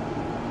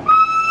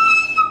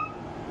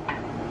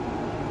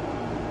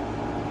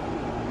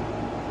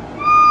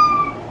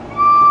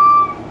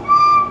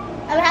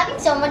 I'm having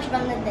so much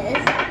fun with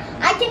this.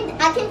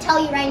 I can tell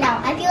you right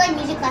now. I feel like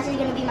music class is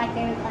gonna be my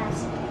favorite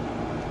class.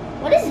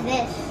 What is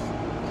this?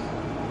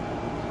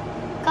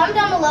 Comment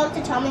down below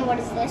to tell me what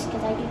is this,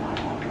 because I do not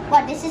know.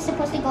 What, this is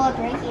supposed to go up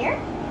right here?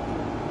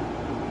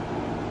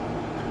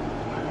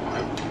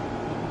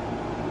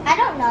 I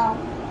don't know.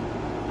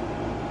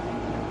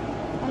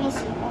 Let me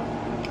see. Hold on.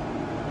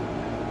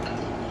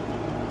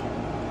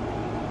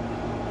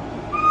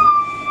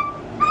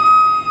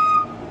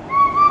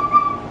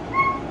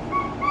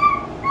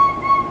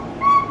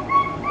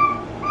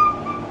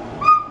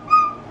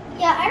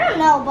 Yeah, I don't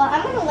know, but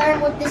I'm gonna learn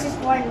what this is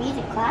for in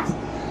music class.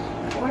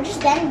 We're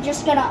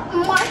just gonna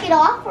mark it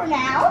off for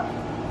now.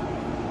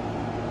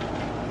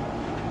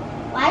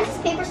 Why is this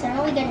paper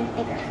suddenly getting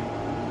thicker?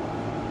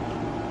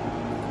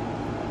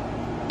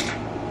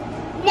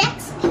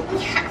 Next, we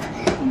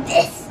have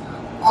this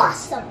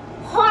awesome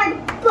hard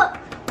book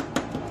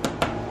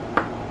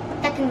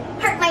that can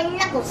hurt my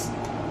knuckles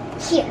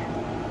here.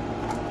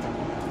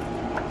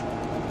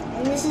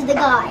 And this is the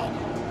guide.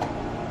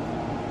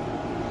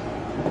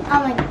 Oh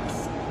my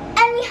goodness.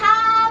 And we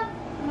have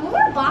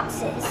more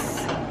boxes,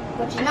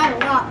 which is not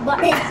a lot,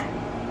 but it's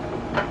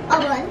a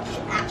bunch,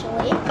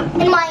 actually,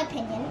 in my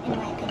opinion.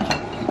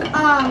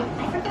 I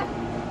forgot.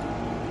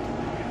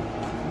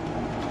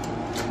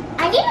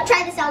 I need to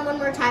try this out one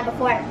more time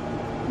before.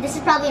 This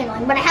is probably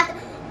annoying, but I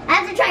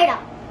have to try it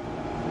out.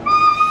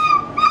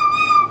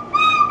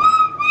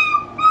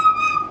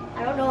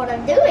 I don't know what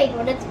I'm doing,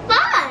 but it's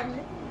fun.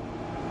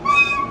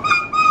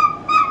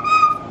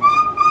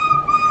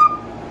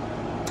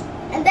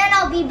 And then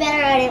I'll be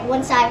better at it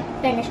once I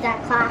finish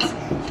that class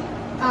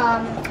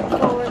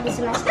for the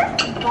semester.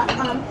 But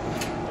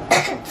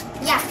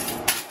yeah.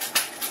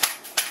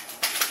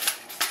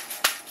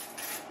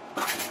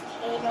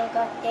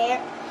 Got there.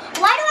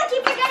 Why do I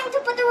keep forgetting to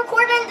put the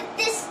recorder in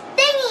this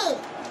thingy?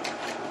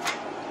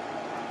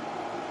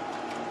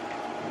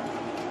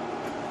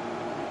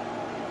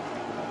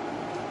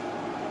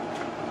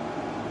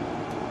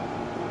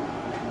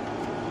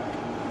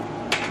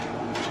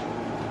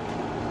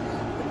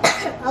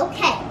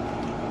 Okay.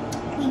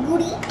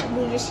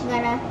 We're just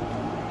gonna.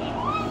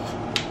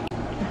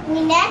 We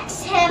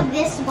next have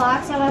this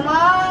box, and my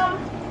mom.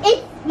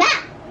 It's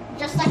math,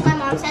 just like my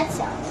mom said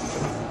so.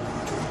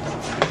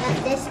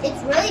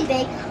 It's really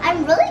big.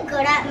 I'm really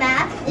good at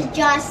math. It's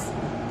just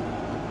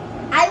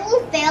I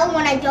will fail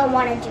when I don't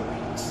want to do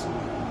it.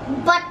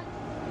 But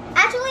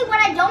actually, when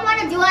I don't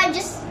want to do it, I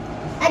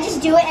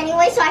just do it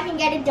anyway, so I can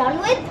get it done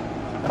with.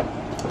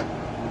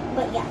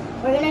 But yeah,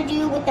 we're gonna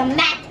do with the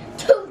math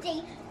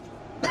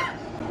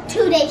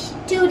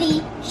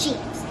 2D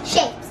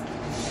shapes.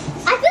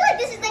 I feel like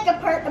this is like a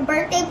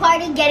birthday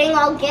party, getting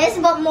all gifts,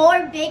 but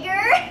more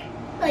bigger.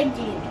 Like,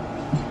 dude.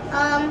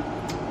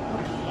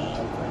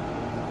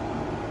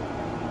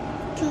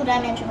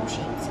 Two-dimensional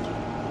shapes.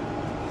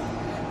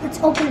 Let's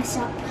open this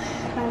up.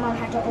 My mom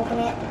had to open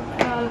it.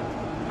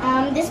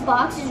 This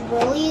box is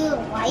really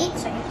light,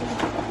 so I have to.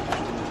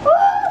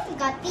 Woo! We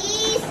got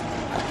these.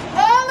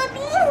 All of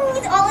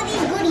these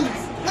goodies.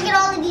 Look at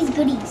all of these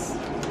goodies.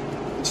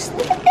 Just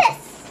look at this.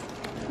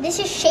 This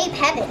is shape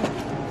heaven.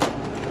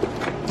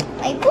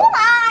 Like,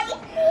 why?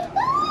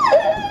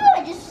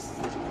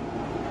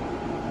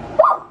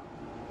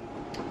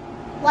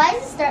 Why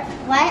is this?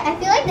 Why? I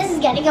feel like this is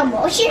getting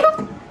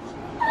emotional.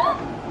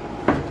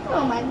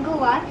 Oh my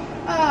god.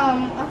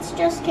 Let's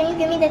just, can you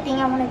give me the thing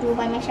I want to do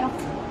by myself?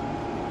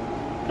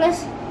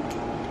 Please.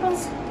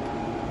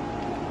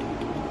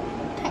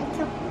 Thank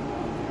you.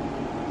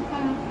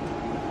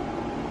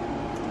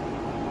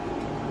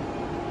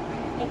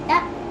 Like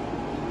that.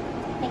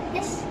 Like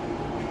this.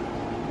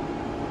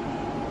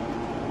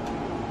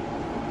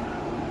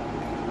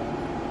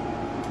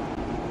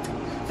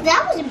 So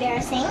that was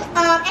embarrassing.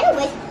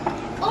 Anyways.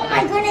 Oh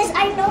my goodness,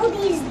 I know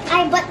these.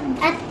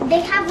 They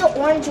have the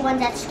orange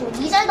ones at school.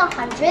 These are the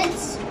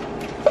hundreds.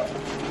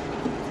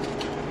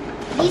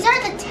 These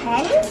are the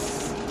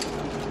tens.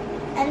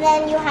 And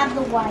then you have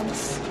the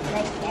ones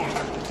right there.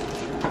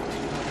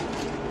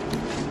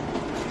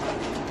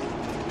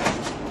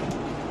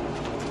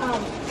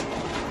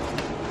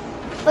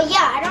 But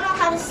yeah, I don't know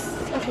how to.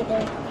 Okay, there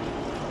we go.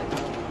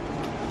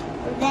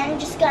 Then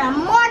just gonna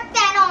mark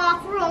that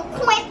off real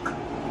quick.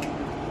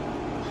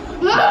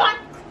 Mark.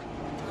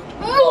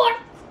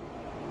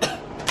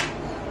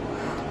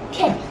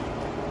 Okay.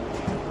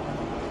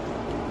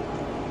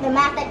 The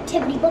math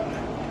activity book.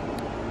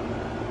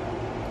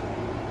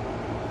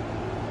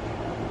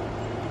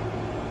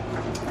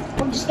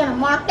 We're just gonna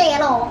mark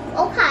that off.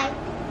 Okay.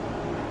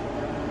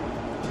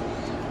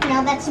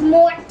 Now that's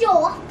marked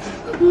off.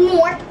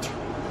 Marked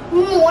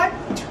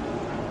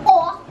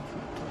off.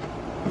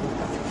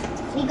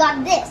 We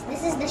got this.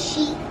 This is the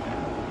sheet.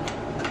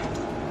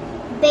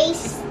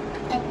 Base.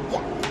 And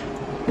yeah.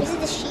 This is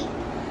the sheet.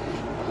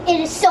 It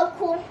is so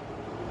cool.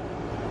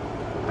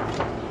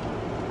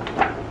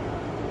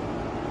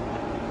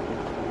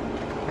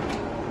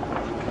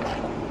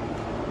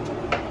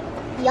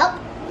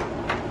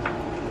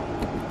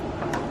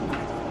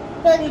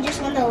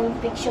 even though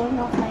we've been showing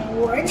off my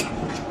award.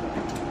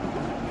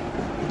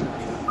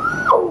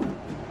 Woo!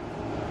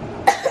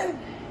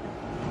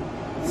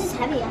 This is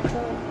heavy,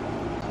 actually.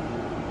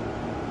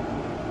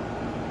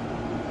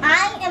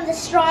 I am the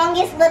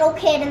strongest little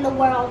kid in the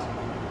world.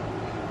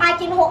 I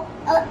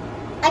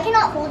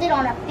cannot hold it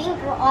on a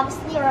finger,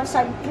 obviously, or else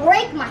I'd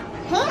break my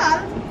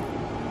hand.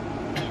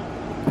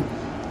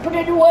 Put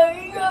it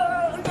away.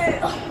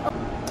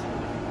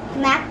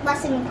 Math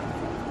lesson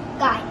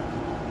guide.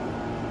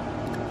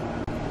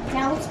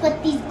 Now let's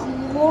put these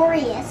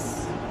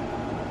glorious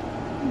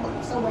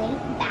books away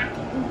back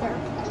in their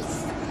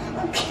place.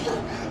 Okay,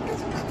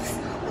 let's put this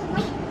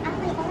away at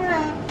my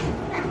arm.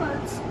 That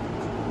hurts.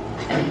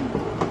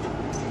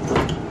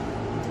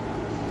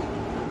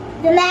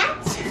 The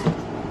mat.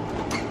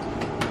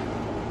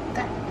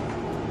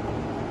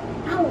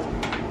 Ow.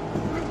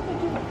 What did I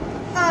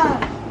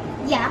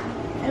do? Yeah.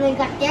 And we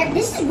got there.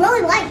 This is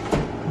really light.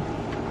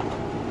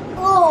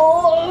 Oh.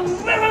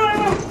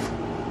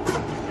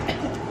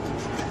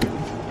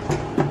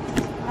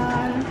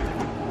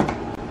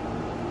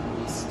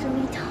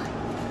 History time.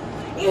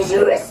 Is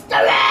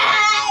history.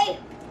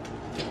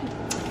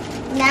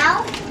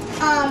 Now,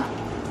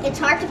 it's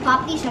hard to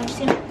pop these, so I'm just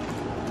gonna,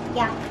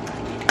 yeah.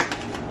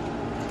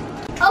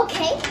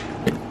 Okay.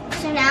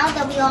 So now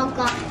that we all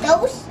got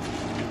those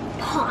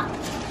popped.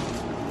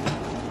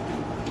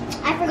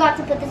 I forgot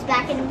to put this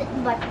back in,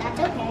 but that's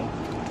okay.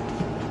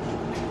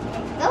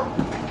 There we go.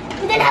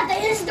 We then have the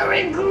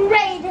history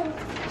grade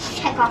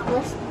check off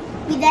list.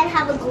 We then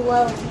have a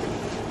globe.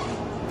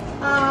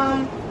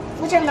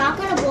 Which I'm not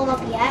gonna blow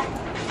up yet.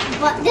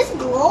 But this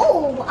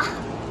globe,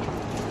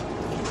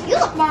 you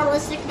look more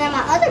realistic than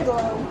my other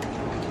globe.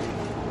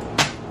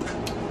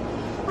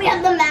 We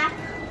have the map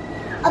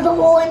of the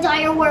whole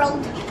entire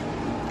world.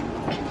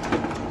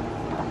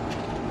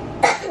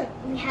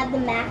 We have the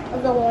map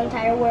of the whole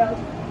entire world.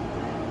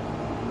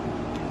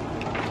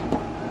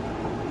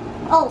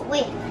 Oh,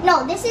 wait.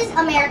 No, this is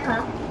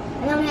America.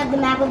 And then we have the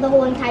map of the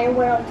whole entire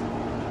world.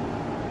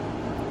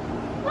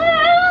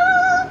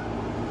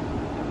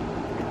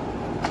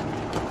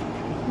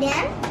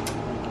 Then,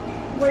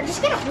 we're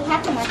just gonna, we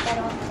have to mark that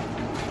off.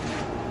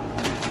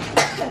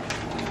 Okay.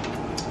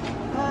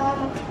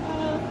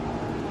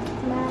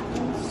 Map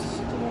and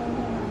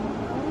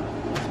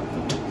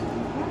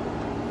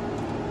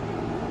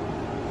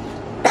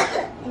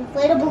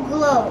inflatable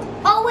globe.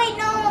 Oh, wait,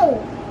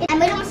 no! I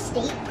made a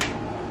mistake.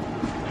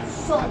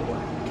 So,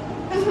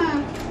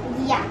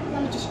 yeah, let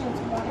me just drink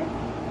some water.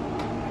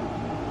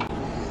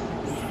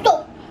 So,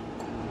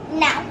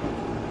 now,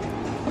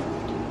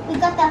 we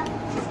got the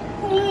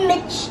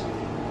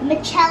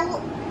Michelle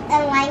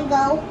and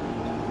Lango,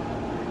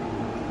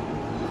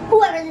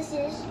 whoever this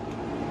is.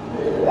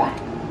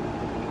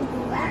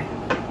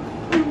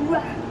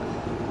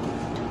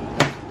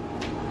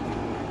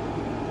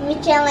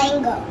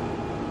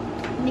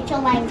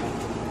 Mitchell Lango.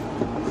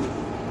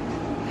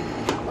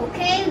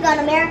 Okay, we got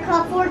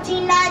America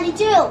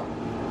 1492.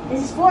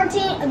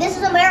 This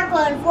is America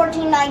in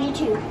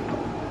 1492.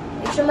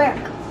 It's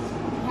America.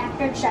 We have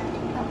to accept it.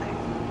 Okay.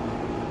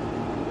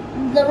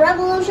 The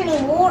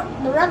Revolutionary War,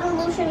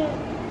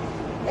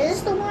 is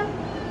this the one?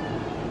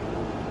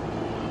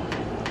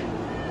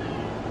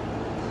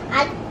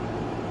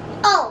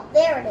 Oh,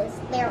 there it is.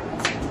 There it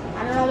is.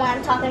 I don't know why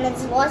I'm talking in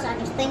this voice. I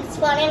just think it's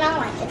funny and I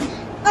like it.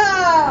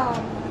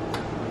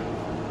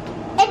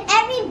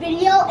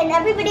 In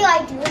every video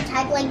I do a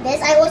type like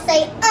this, I will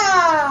say,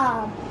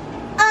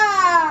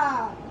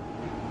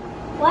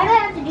 Why do I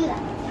have to do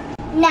that?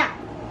 Now,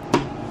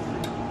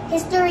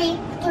 History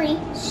 3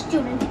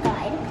 Student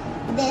Guide.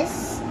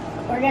 This,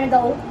 we're gonna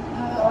go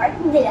more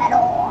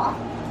little.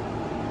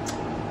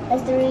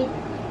 History,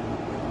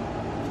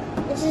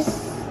 this is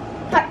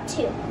part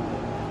 2.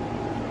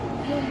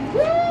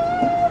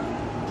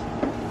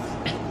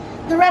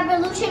 The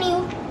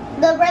Revolutionary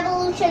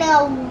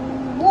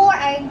War,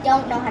 I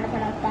don't know how to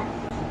pronounce that.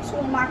 So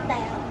we'll mark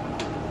that out.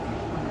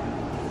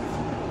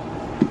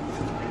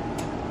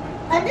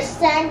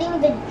 Understanding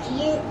the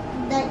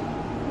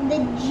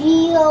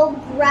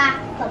geography.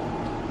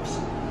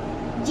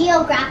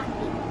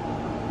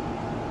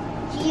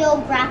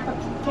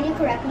 Can you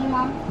correct me,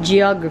 Mom?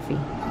 Geography.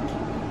 Okay.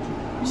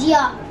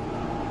 Geography.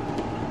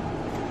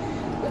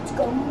 Let's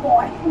go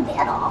more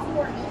that off.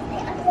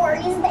 Where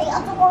is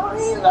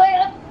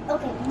that?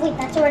 Okay, wait,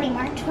 that's already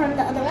marked from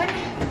the other one.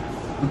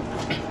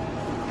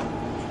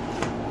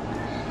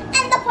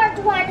 And the part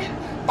 1,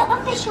 the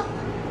official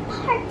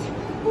part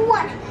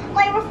 1.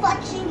 My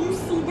reflection, you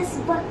see this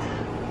book.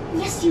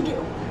 Yes, you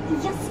do.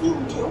 Yes, you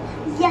do.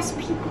 Yes,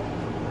 people.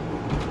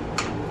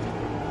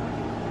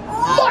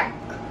 Mark!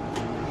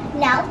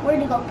 Now, we're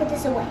going to go put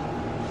this away.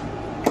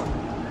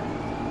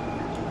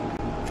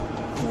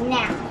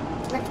 Now,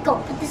 let's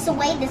go put this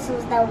away. This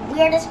was the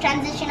weirdest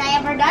transition I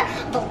ever done.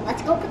 But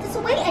let's go put this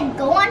away and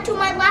go onto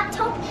my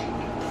laptop.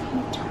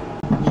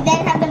 We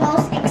then have the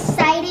most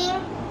exciting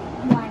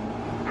one.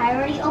 I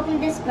already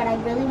opened this, but I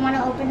really want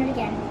to open it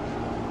again.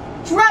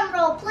 Drum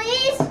roll,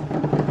 please.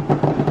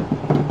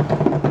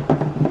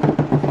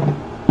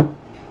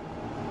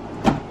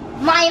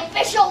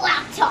 official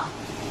laptop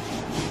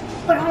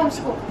for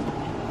homeschool.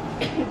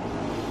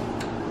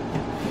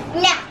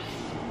 Now,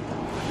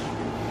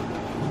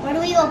 where do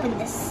we open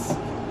this?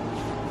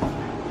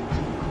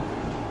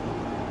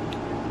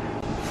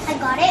 I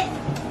got it.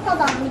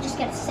 Hold on, let me just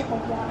get a sip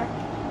of water.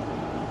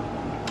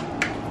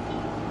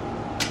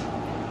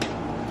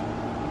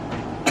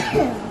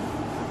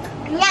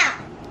 Now,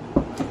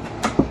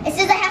 it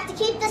says I have to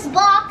keep this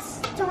box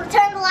to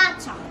return the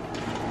laptop.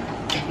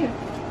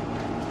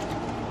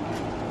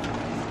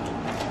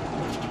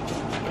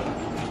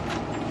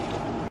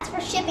 That's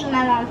for shipping,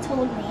 my mom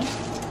told me.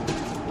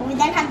 But we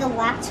then have the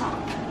laptop.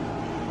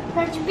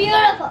 But it's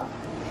beautiful.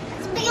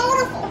 It's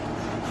beautiful.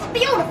 It's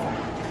beautiful.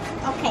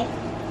 Okay.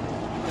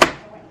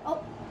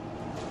 Oh.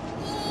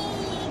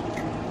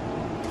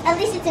 At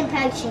least it's in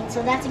packaging,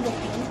 so that's a good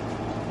thing.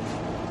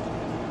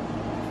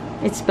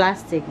 It's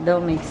plastic,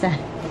 don't make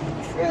sense.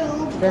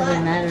 True,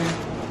 Doesn't matter.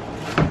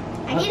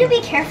 I need to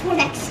be careful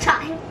next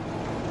time.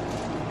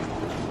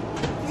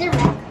 Is it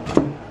red?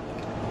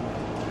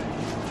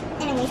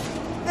 Anyway,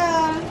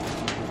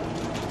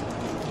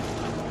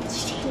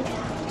 let's take it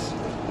out.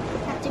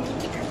 Have to be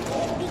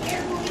careful. Be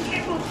careful. Be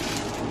careful.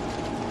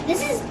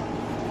 This is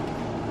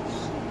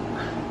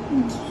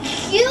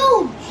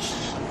huge.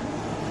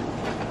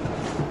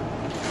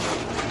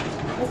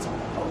 Let's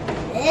open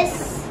this.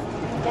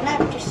 I'm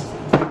gonna just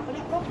open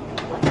it real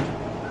quick.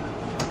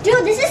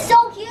 Dude, this is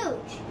so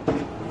huge.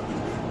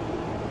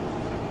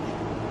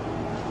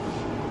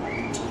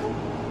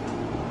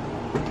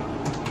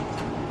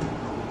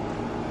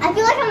 I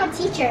feel like I'm a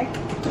teacher.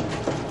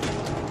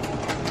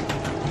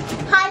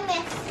 Hi,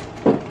 miss.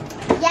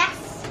 Yes,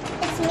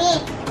 it's me.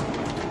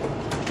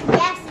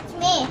 Yes, it's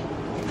me.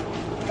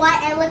 Why,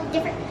 I look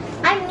different.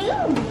 I'm new.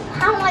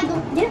 How do I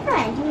look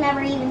different? You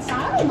never even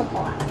saw me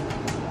before.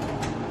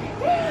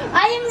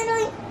 I am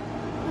literally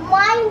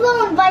mind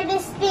blown by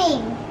this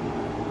thing.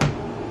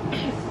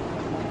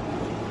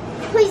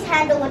 Please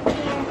handle it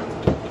care.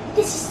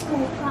 This is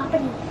school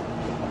property.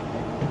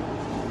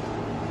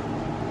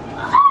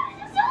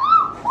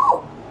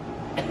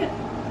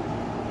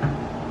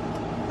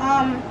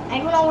 I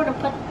don't know where to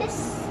put this,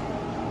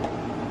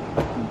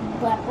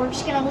 but we're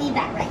just gonna leave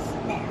that right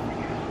there.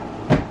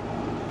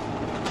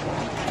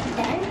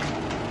 Then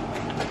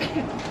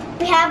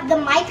we have the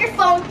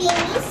microphone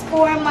thingies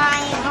for my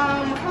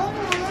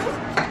homeroom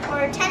or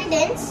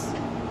attendance.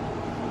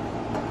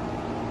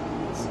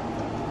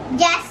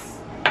 Yes,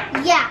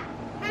 yeah.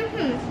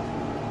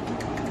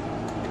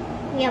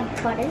 We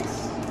have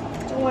buttons,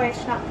 or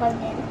it's not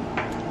plugged in.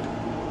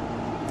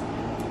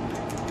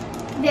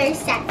 Very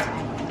satisfying.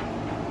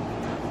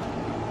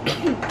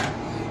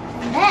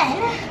 And then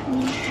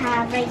we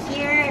have right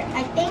here,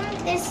 I think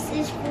this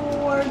is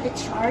for the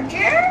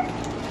charger.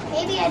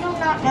 Maybe, I do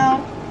not know.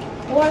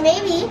 Or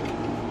maybe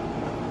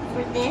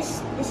for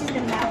this. This is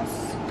the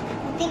mouse.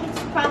 I think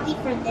it's probably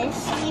for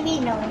this. Maybe,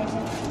 no it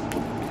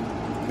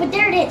isn't. But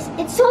there it is.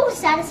 It's so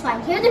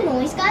satisfying. Hear the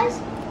noise, guys?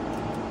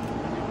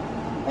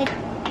 Like,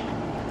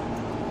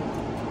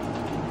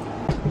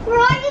 where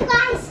are you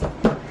guys?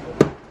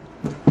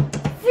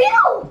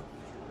 Phew!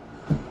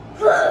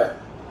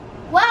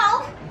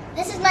 Well,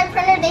 this is my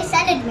printer they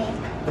sent me.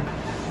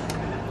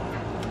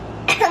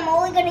 I'm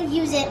only going to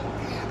use it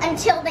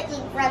until the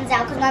ink runs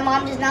out because my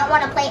mom does not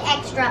want to pay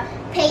extra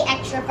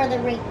for the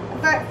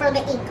for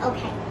the ink.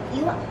 Okay,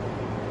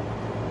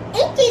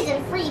 ink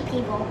isn't free,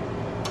 people.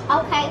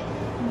 Okay,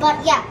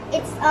 but yeah,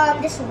 it's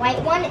this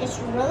white one is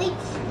really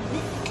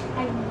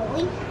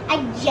cute. I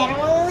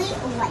genuinely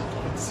like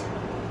it.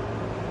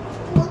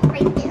 Look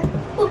right there.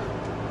 Ooh.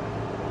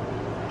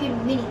 Good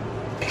mini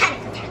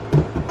panic attack.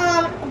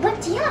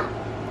 But yeah,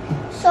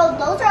 so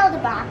those are all the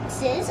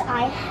boxes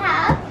I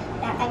have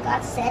that I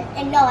got sent,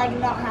 and no, I do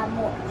not have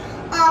more.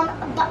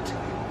 But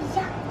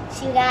yeah,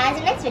 see you guys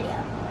in the next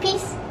video.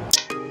 Peace.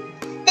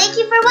 Thank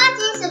you for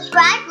watching.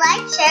 Subscribe,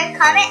 like, share,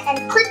 comment,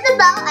 and click the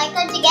bell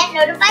icon to get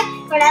notified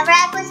whenever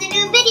I post a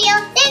new video.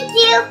 Thank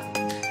you.